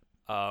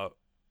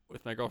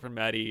with my girlfriend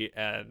Maddie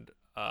and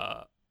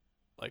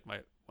like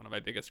one of my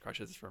biggest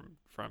crushes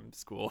from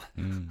school.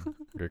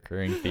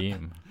 Recurring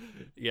theme.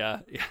 Yeah.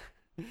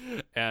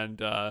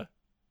 And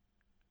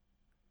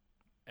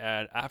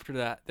after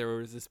that there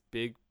was this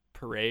big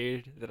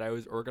parade that I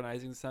was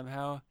organizing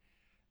somehow,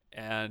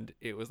 and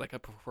it was like a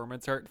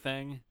performance art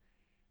thing,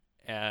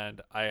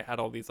 and I had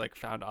all these like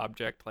found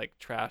object like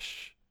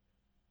trash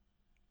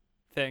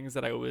things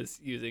that I was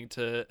using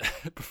to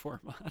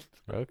perform on.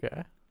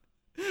 Okay.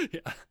 Yeah,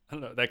 I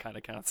don't know. That kind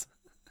of counts.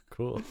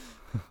 Cool.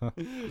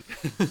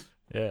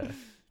 Yeah.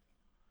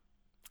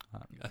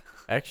 I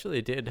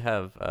actually did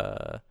have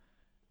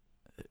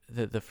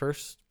the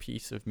first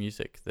piece of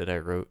music that I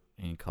wrote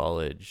in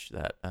college,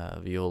 that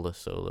viola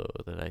solo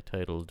that I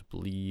titled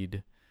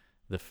 "Bleed."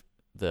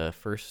 The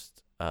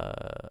first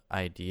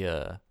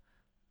idea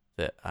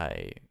that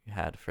I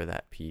had for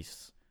that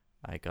piece,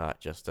 I got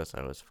just as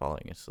I was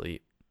falling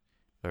asleep,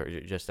 or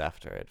just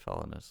after I'd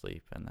fallen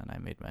asleep, and then I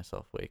made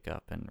myself wake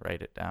up and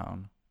write it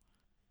down.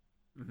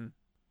 Mm-hmm.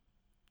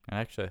 And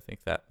actually, I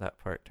think that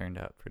part turned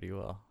out pretty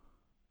well.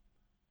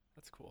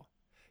 That's cool.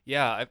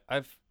 Yeah,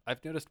 I've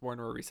noticed more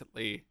and more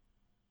recently,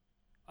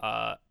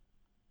 how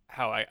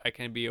I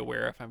can be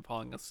aware if I'm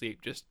falling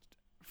asleep just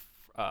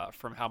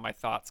from how my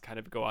thoughts kind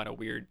of go on a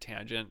weird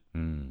tangent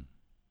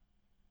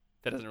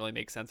that doesn't really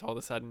make sense all of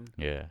a sudden.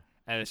 Yeah.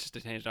 And it's just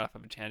a tangent off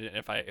of a tangent.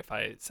 If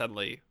I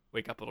suddenly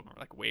wake up a little more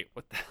like, wait,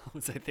 what the hell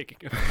was I thinking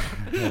about?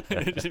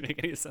 It doesn't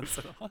make any sense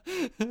at all.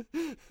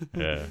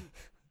 Yeah.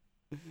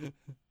 And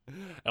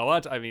a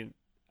lot of, I mean,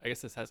 I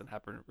guess this hasn't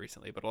happened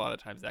recently, but a lot of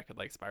times that could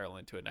like spiral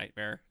into a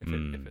nightmare if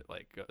it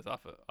like goes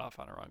off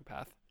on a wrong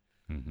path.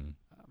 Mm-hmm.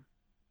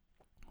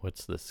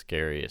 What's the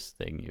scariest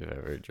thing you've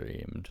ever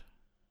dreamed?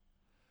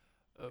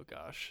 Oh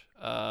gosh,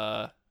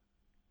 I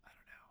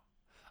don't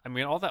know. I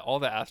mean, all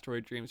the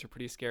asteroid dreams are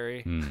pretty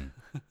scary.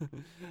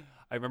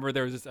 I remember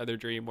there was this other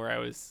dream where I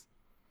was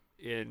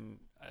in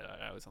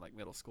like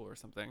middle school or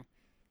something,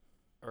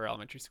 or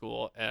elementary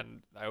school,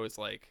 and I was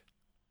like,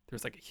 there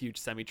was like a huge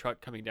semi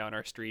truck coming down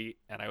our street,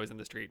 and I was in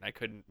the street and I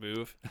couldn't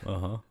move.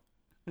 Uh-huh.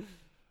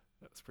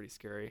 That was pretty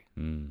scary.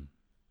 Mm.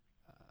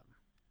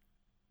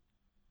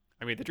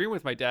 I mean, the dream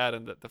with my dad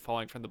and the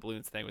falling from the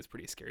balloons thing was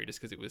pretty scary, just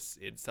because it was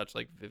in such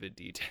like vivid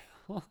detail.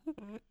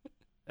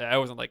 I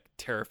wasn't like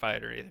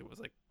terrified or anything. It was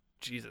like,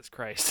 Jesus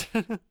Christ.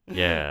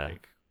 Yeah.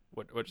 Like,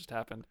 what just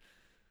happened?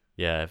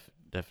 Yeah, I've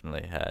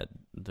definitely had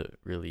the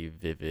really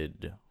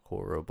vivid,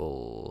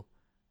 horrible,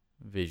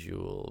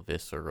 visual,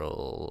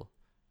 visceral,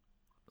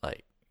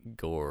 like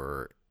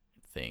gore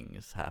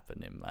things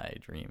happen in my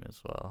dream as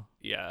well.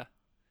 Yeah.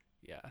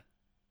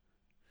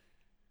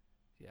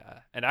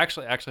 And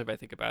actually, if I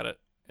think about it,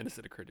 and this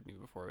had occurred to me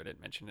before, I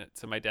didn't mention it.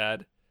 So my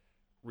dad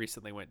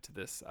recently went to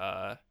this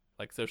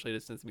like socially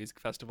distanced music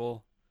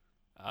festival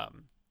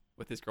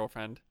with his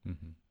girlfriend,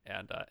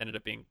 and ended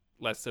up being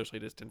less socially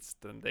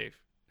distanced than they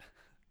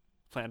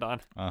planned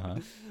on,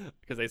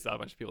 because they saw a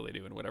bunch of people they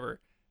knew and whatever,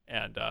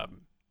 and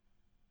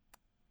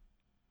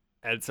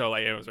so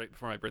like it was right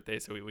before my birthday,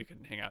 so we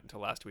couldn't hang out until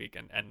last week,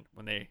 and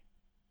when they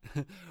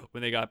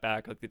when they got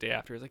back like the day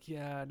after, it was like,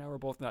 yeah, now we're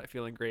both not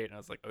feeling great, and I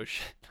was like, oh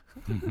shit.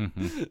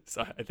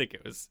 So I think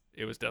it was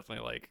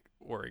definitely like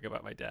worrying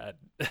about my dad.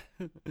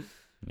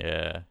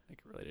 Yeah, I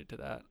think related to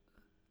that.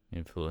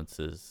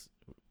 Influences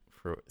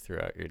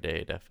throughout your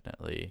day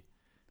definitely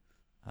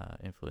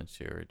influence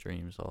your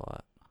dreams a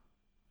lot.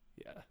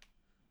 Yeah,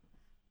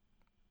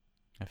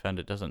 I found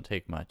it doesn't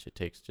take much. It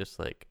takes just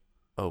like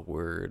a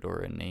word or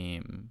a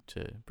name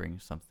to bring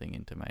something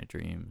into my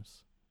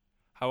dreams.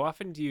 How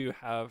often do you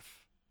have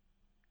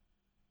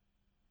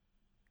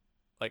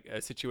like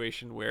a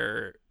situation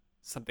where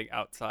something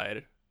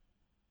outside,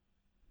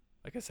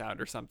 like a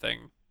sound or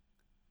something,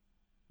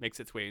 makes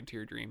its way into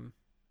your dream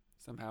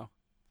somehow?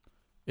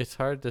 It's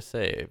hard to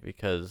say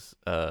because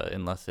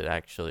unless it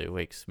actually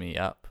wakes me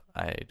up,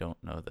 I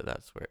don't know that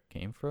that's where it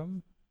came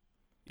from.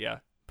 Yeah.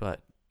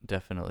 But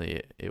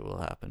definitely it will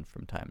happen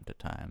from time to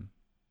time.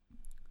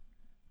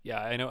 Yeah,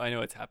 I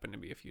know it's happened to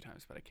me a few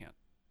times, but I can't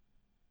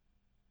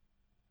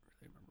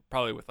really remember.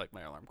 Probably with like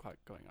my alarm clock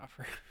going off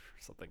or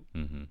something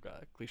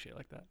cliche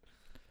like that.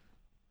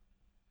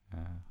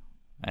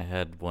 I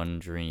had one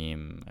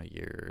dream a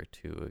year or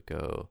two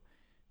ago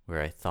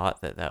where I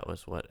thought that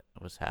was what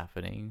was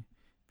happening,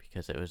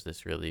 because it was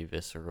this really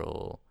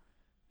visceral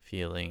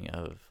feeling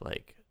of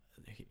like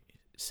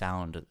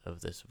sound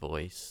of this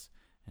voice,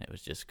 and it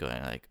was just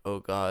going like, oh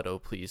God, oh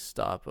please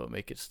stop, oh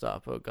make it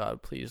stop, oh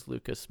God, please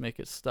Lucas, make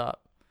it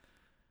stop.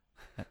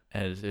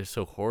 And it was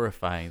so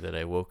horrifying that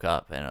I woke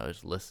up and I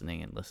was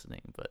listening,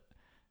 but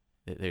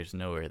there's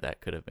nowhere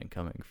that could have been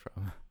coming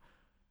from.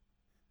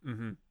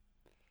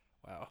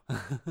 Wow.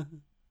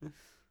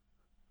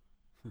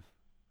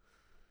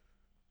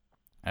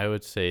 I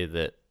would say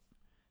that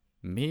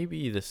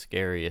maybe the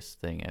scariest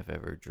thing I've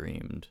ever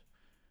dreamed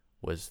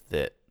was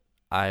that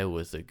I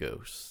was a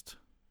ghost.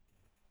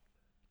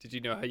 Did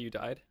you know how you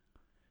died?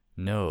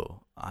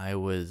 No, I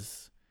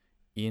was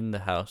in the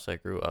house I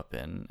grew up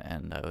in,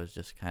 and I was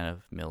just kind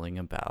of milling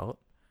about,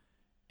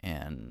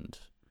 and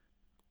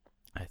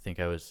I think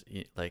I was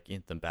like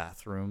in the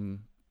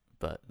bathroom,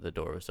 but the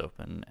door was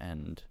open,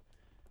 and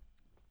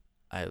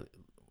I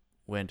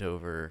went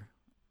over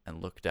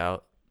and looked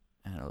out,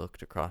 and I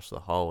looked across the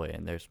hallway,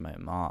 and there's my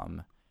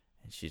mom,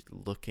 and she's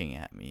looking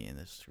at me in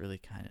this really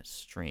kind of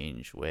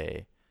strange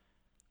way.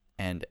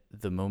 And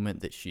the moment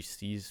that she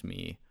sees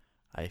me,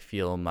 I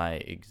feel my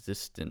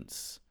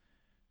existence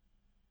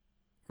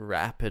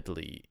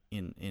rapidly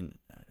in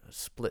a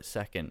split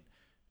second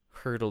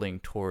hurtling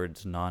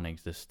towards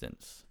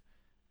non-existence,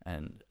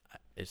 and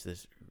it's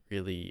this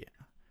really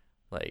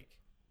like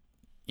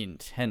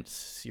intense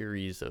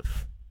series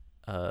of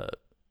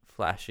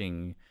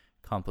flashing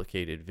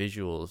complicated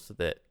visuals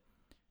that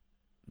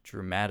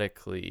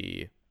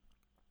dramatically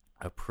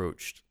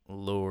approached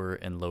lower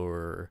and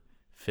lower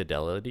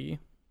fidelity,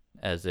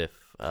 as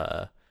if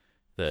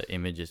the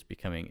image is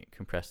becoming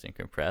compressed and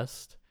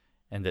compressed,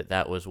 and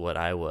that was what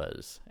I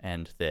was,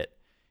 and that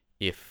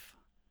if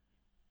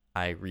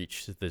I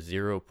reach the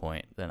 0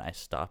 point, then I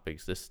stop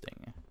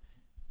existing.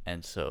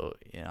 And so,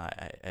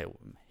 I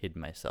hid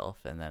myself,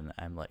 and then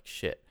I'm like,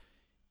 shit,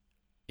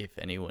 if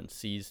anyone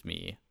sees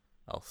me,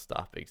 I'll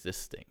stop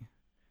existing.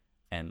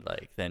 And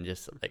like, then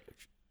just like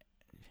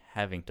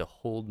having to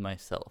hold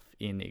myself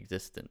in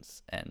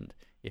existence, and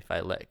if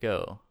I let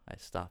go, I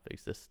stop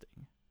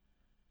existing.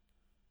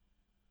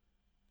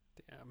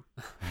 Damn.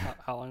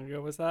 How long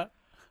ago was that?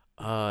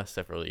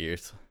 Several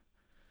years.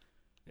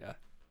 Yeah.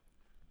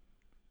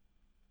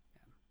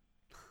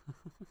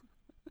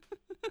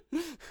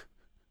 Yeah,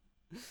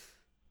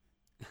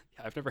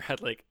 I've never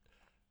had like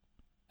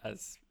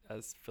as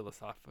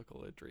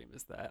philosophical a dream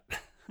as that.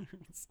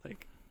 It's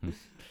like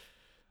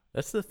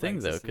that's the thing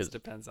though, because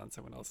depends on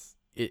someone else.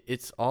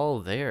 It's all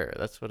there.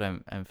 That's what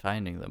I'm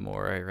finding. The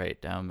more I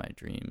write down my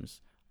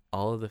dreams,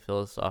 all of the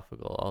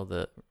philosophical, all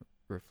the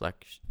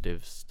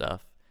reflective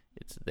stuff,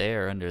 it's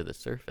there under the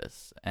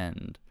surface,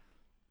 and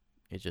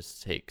it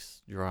just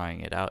takes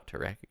drawing it out to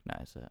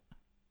recognize it.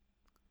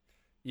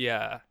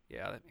 Yeah,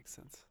 that makes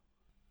sense.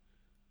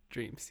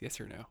 Dreams, yes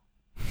or no?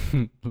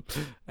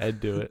 I'd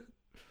do it.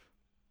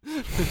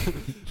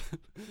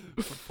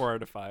 4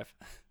 out of 5.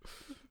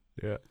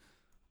 Yeah.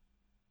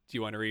 Do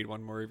you want to read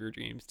one more of your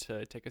dreams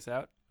to take us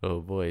out?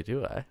 Oh boy,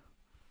 do I.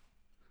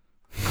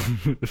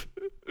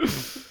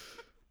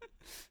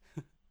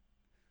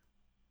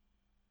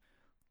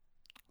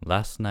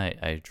 Last night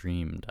I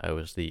dreamed I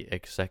was the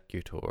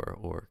executor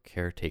or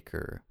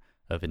caretaker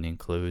of an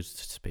enclosed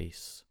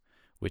space,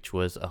 which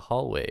was a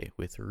hallway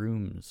with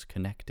rooms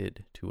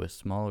connected to a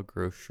small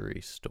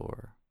grocery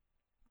store.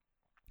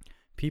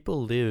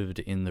 People lived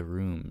in the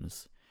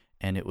rooms,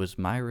 and it was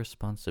my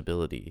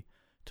responsibility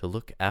to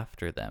look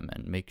after them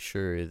and make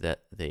sure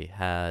that they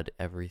had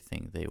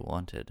everything they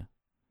wanted.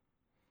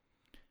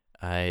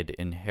 I'd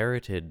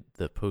inherited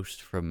the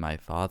post from my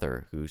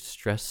father, who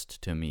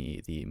stressed to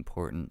me the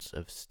importance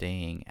of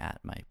staying at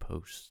my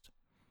post.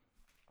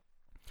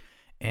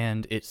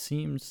 And it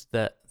seems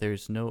that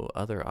there's no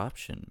other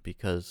option,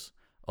 because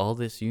all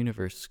this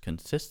universe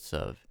consists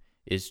of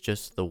is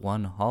just the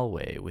one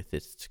hallway with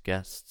its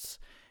guests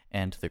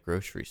and the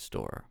grocery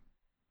store.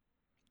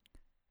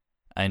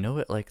 I know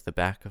it like the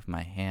back of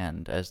my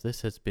hand, as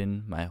this has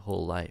been my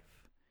whole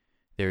life.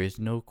 There is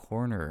no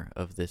corner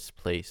of this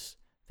place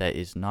that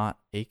is not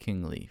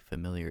achingly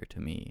familiar to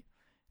me,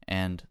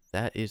 and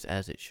that is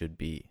as it should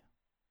be.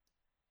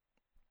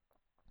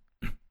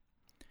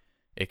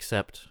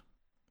 Except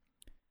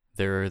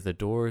there are the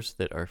doors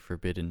that are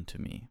forbidden to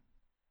me.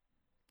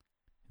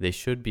 They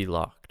should be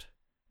locked,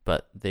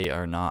 but they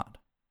are not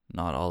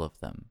all of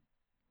them.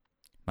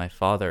 My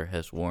father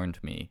has warned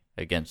me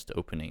against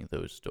opening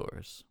those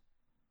doors.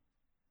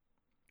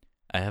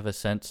 I have a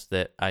sense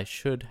that I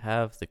should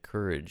have the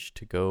courage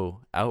to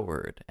go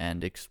outward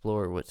and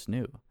explore what's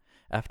new.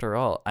 After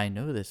all, I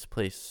know this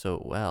place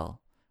so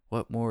well.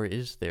 What more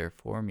is there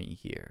for me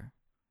here?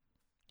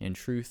 In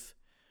truth,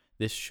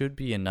 this should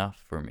be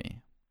enough for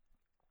me.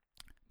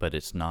 But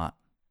it's not.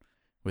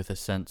 With a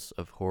sense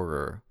of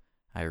horror,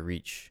 I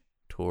reach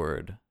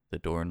toward the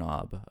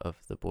doorknob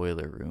of the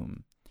boiler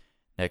room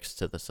next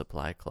to the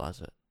supply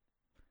closet.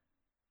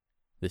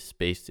 This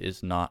space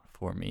is not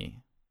for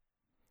me.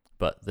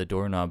 But the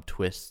doorknob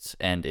twists,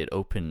 and it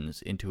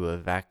opens into a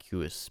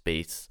vacuous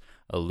space,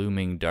 a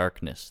looming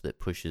darkness that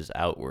pushes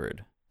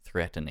outward,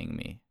 threatening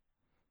me.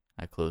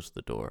 I close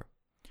the door.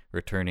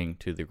 Returning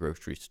to the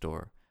grocery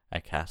store, I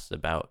cast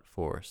about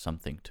for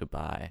something to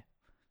buy.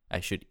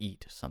 I should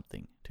eat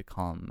something to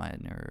calm my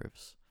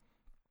nerves,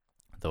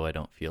 though I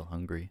don't feel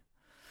hungry.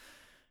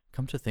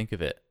 Come to think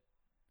of it,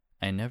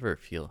 I never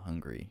feel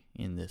hungry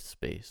in this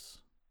space.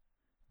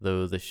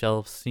 Though the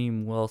shelves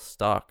seem well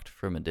stocked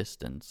from a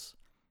distance,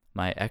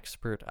 my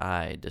expert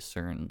eye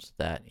discerns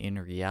that in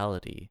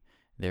reality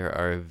there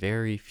are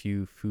very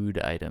few food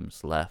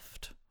items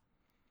left.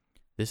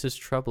 This is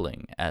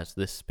troubling, as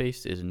this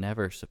space is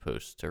never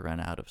supposed to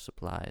run out of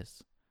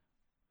supplies.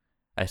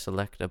 I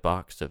select a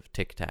box of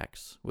Tic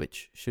Tacs,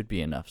 which should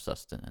be enough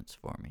sustenance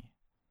for me.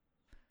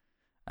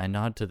 I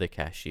nod to the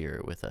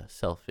cashier with a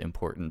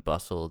self-important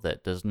bustle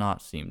that does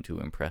not seem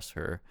to impress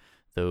her,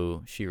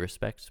 though she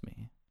respects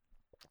me.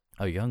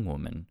 A young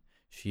woman,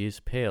 she is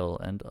pale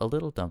and a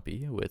little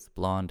dumpy, with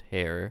blonde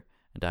hair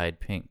dyed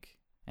pink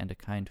and a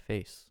kind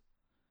face.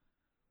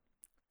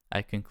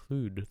 I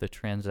conclude the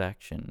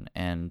transaction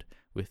and,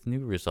 with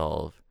new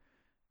resolve,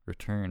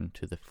 return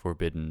to the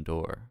forbidden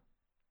door.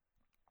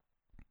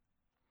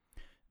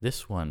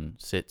 This one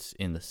sits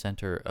in the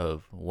center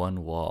of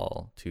one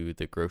wall to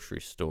the grocery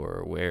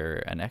store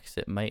where an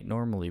exit might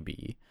normally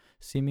be,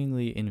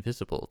 seemingly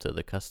invisible to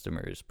the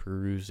customers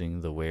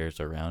perusing the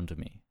wares around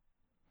me.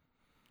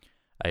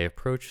 I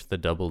approach the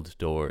doubled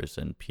doors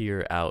and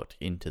peer out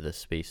into the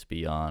space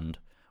beyond,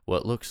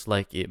 what looks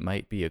like it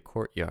might be a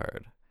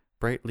courtyard,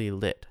 brightly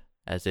lit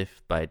as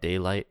if by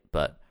daylight,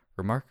 but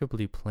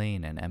remarkably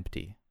plain and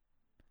empty.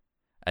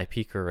 I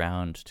peek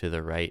around to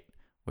the right,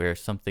 where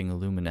something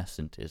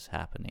luminescent is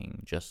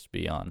happening just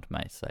beyond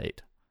my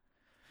sight.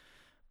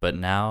 But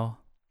now,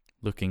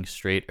 looking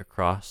straight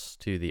across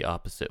to the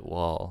opposite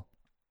wall,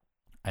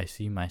 I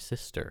see my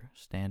sister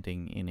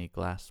standing in a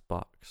glass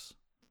box.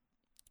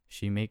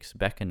 She makes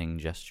beckoning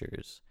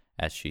gestures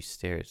as she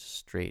stares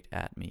straight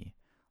at me,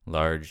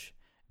 large,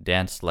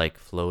 dance-like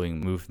flowing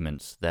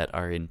movements that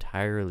are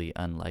entirely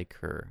unlike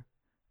her,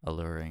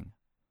 alluring.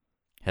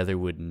 Heather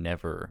would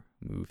never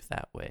move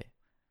that way.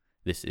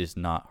 This is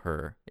not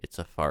her, it's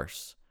a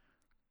farce.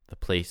 The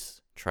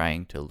place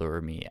trying to lure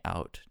me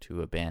out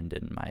to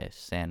abandon my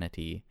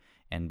sanity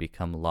and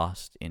become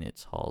lost in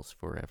its halls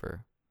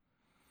forever.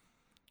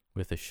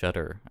 With a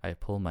shudder, I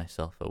pull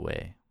myself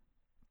away.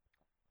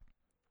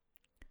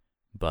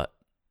 But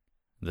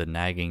the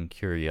nagging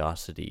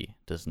curiosity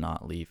does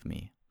not leave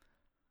me.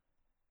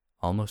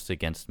 Almost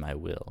against my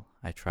will,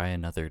 I try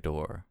another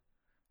door,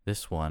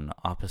 this one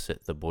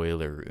opposite the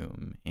boiler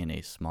room in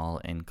a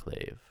small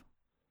enclave.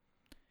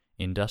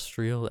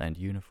 Industrial and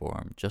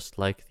uniform, just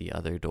like the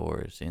other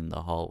doors in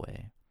the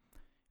hallway.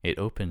 It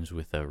opens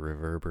with a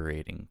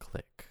reverberating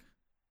click.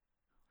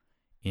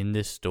 In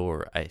this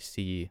door, I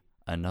see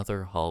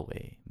another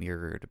hallway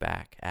mirrored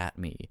back at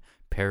me,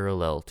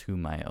 parallel to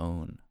my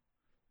own.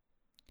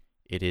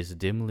 It is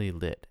dimly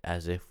lit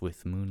as if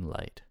with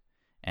moonlight,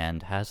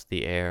 and has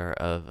the air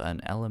of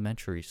an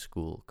elementary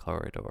school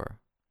corridor.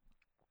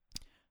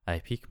 I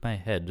peek my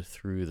head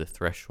through the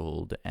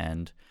threshold,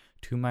 and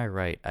to my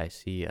right I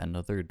see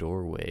another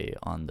doorway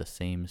on the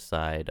same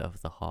side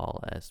of the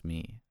hall as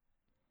me.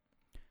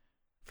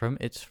 From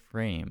its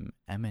frame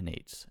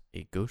emanates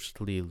a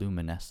ghostly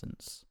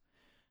luminescence,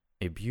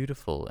 a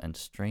beautiful and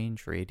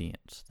strange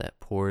radiance that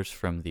pours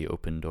from the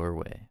open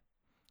doorway.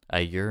 I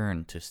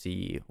yearn to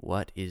see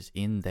what is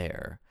in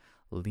there,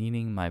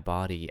 leaning my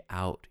body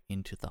out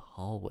into the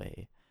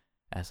hallway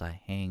as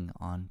I hang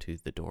onto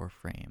the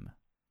doorframe.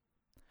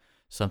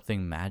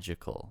 Something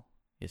magical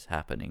is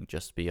happening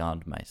just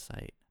beyond my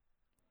sight.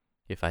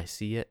 If I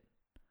see it,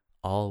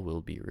 all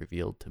will be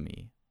revealed to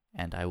me,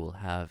 and I will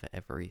have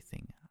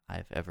everything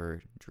I've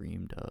ever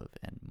dreamed of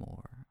and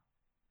more.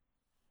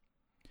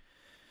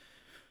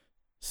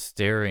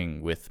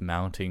 Staring with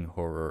mounting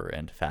horror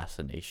and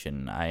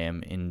fascination, I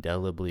am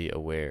indelibly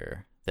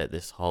aware that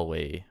this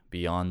hallway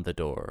beyond the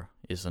door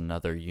is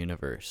another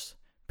universe,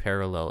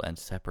 parallel and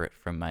separate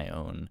from my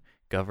own,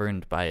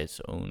 governed by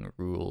its own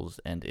rules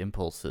and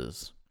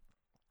impulses.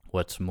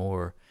 What's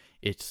more,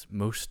 it's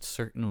most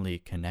certainly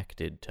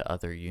connected to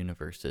other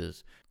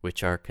universes,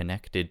 which are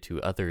connected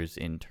to others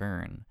in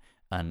turn,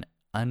 an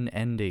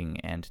unending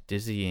and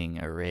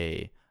dizzying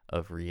array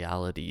of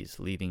realities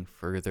leading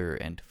further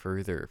and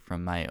further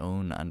from my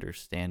own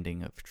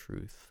understanding of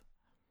truth.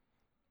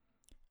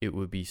 It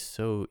would be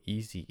so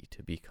easy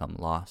to become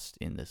lost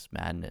in this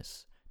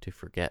madness, to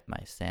forget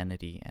my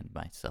sanity and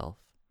myself.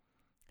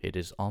 It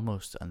is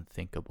almost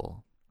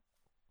unthinkable.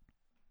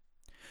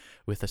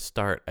 With a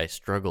start, I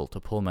struggle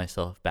to pull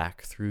myself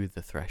back through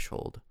the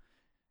threshold.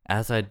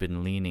 As I'd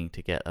been leaning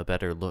to get a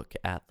better look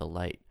at the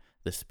light,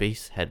 the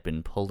space had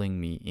been pulling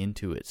me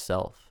into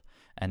itself,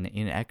 an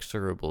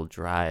inexorable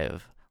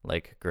drive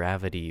like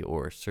gravity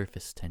or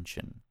surface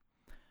tension.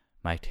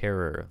 My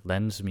terror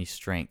lends me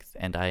strength,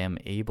 and I am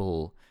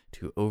able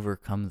to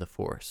overcome the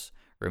force,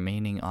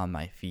 remaining on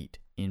my feet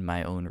in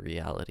my own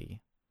reality.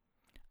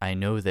 I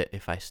know that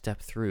if I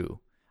step through,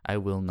 I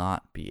will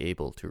not be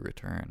able to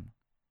return.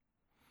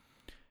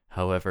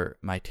 However,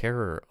 my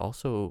terror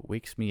also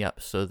wakes me up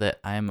so that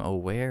I am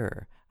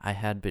aware I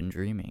had been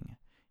dreaming.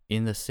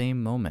 In the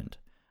same moment,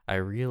 I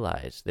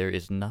realize there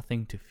is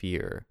nothing to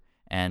fear,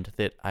 and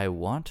that I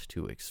want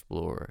to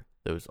explore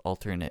those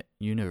alternate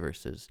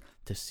universes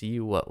to see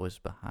what was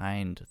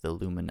behind the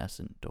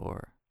luminescent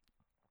door.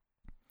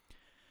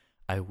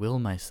 I will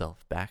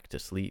myself back to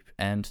sleep,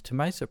 and to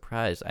my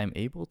surprise, I'm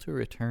able to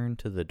return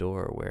to the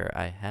door where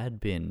I had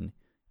been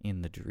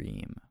in the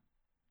dream.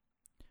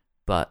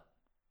 But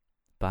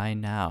by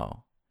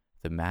now,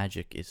 the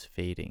magic is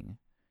fading,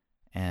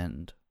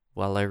 and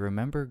while I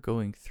remember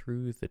going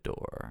through the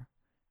door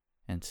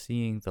and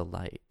seeing the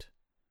light,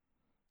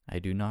 I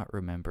do not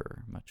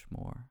remember much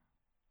more.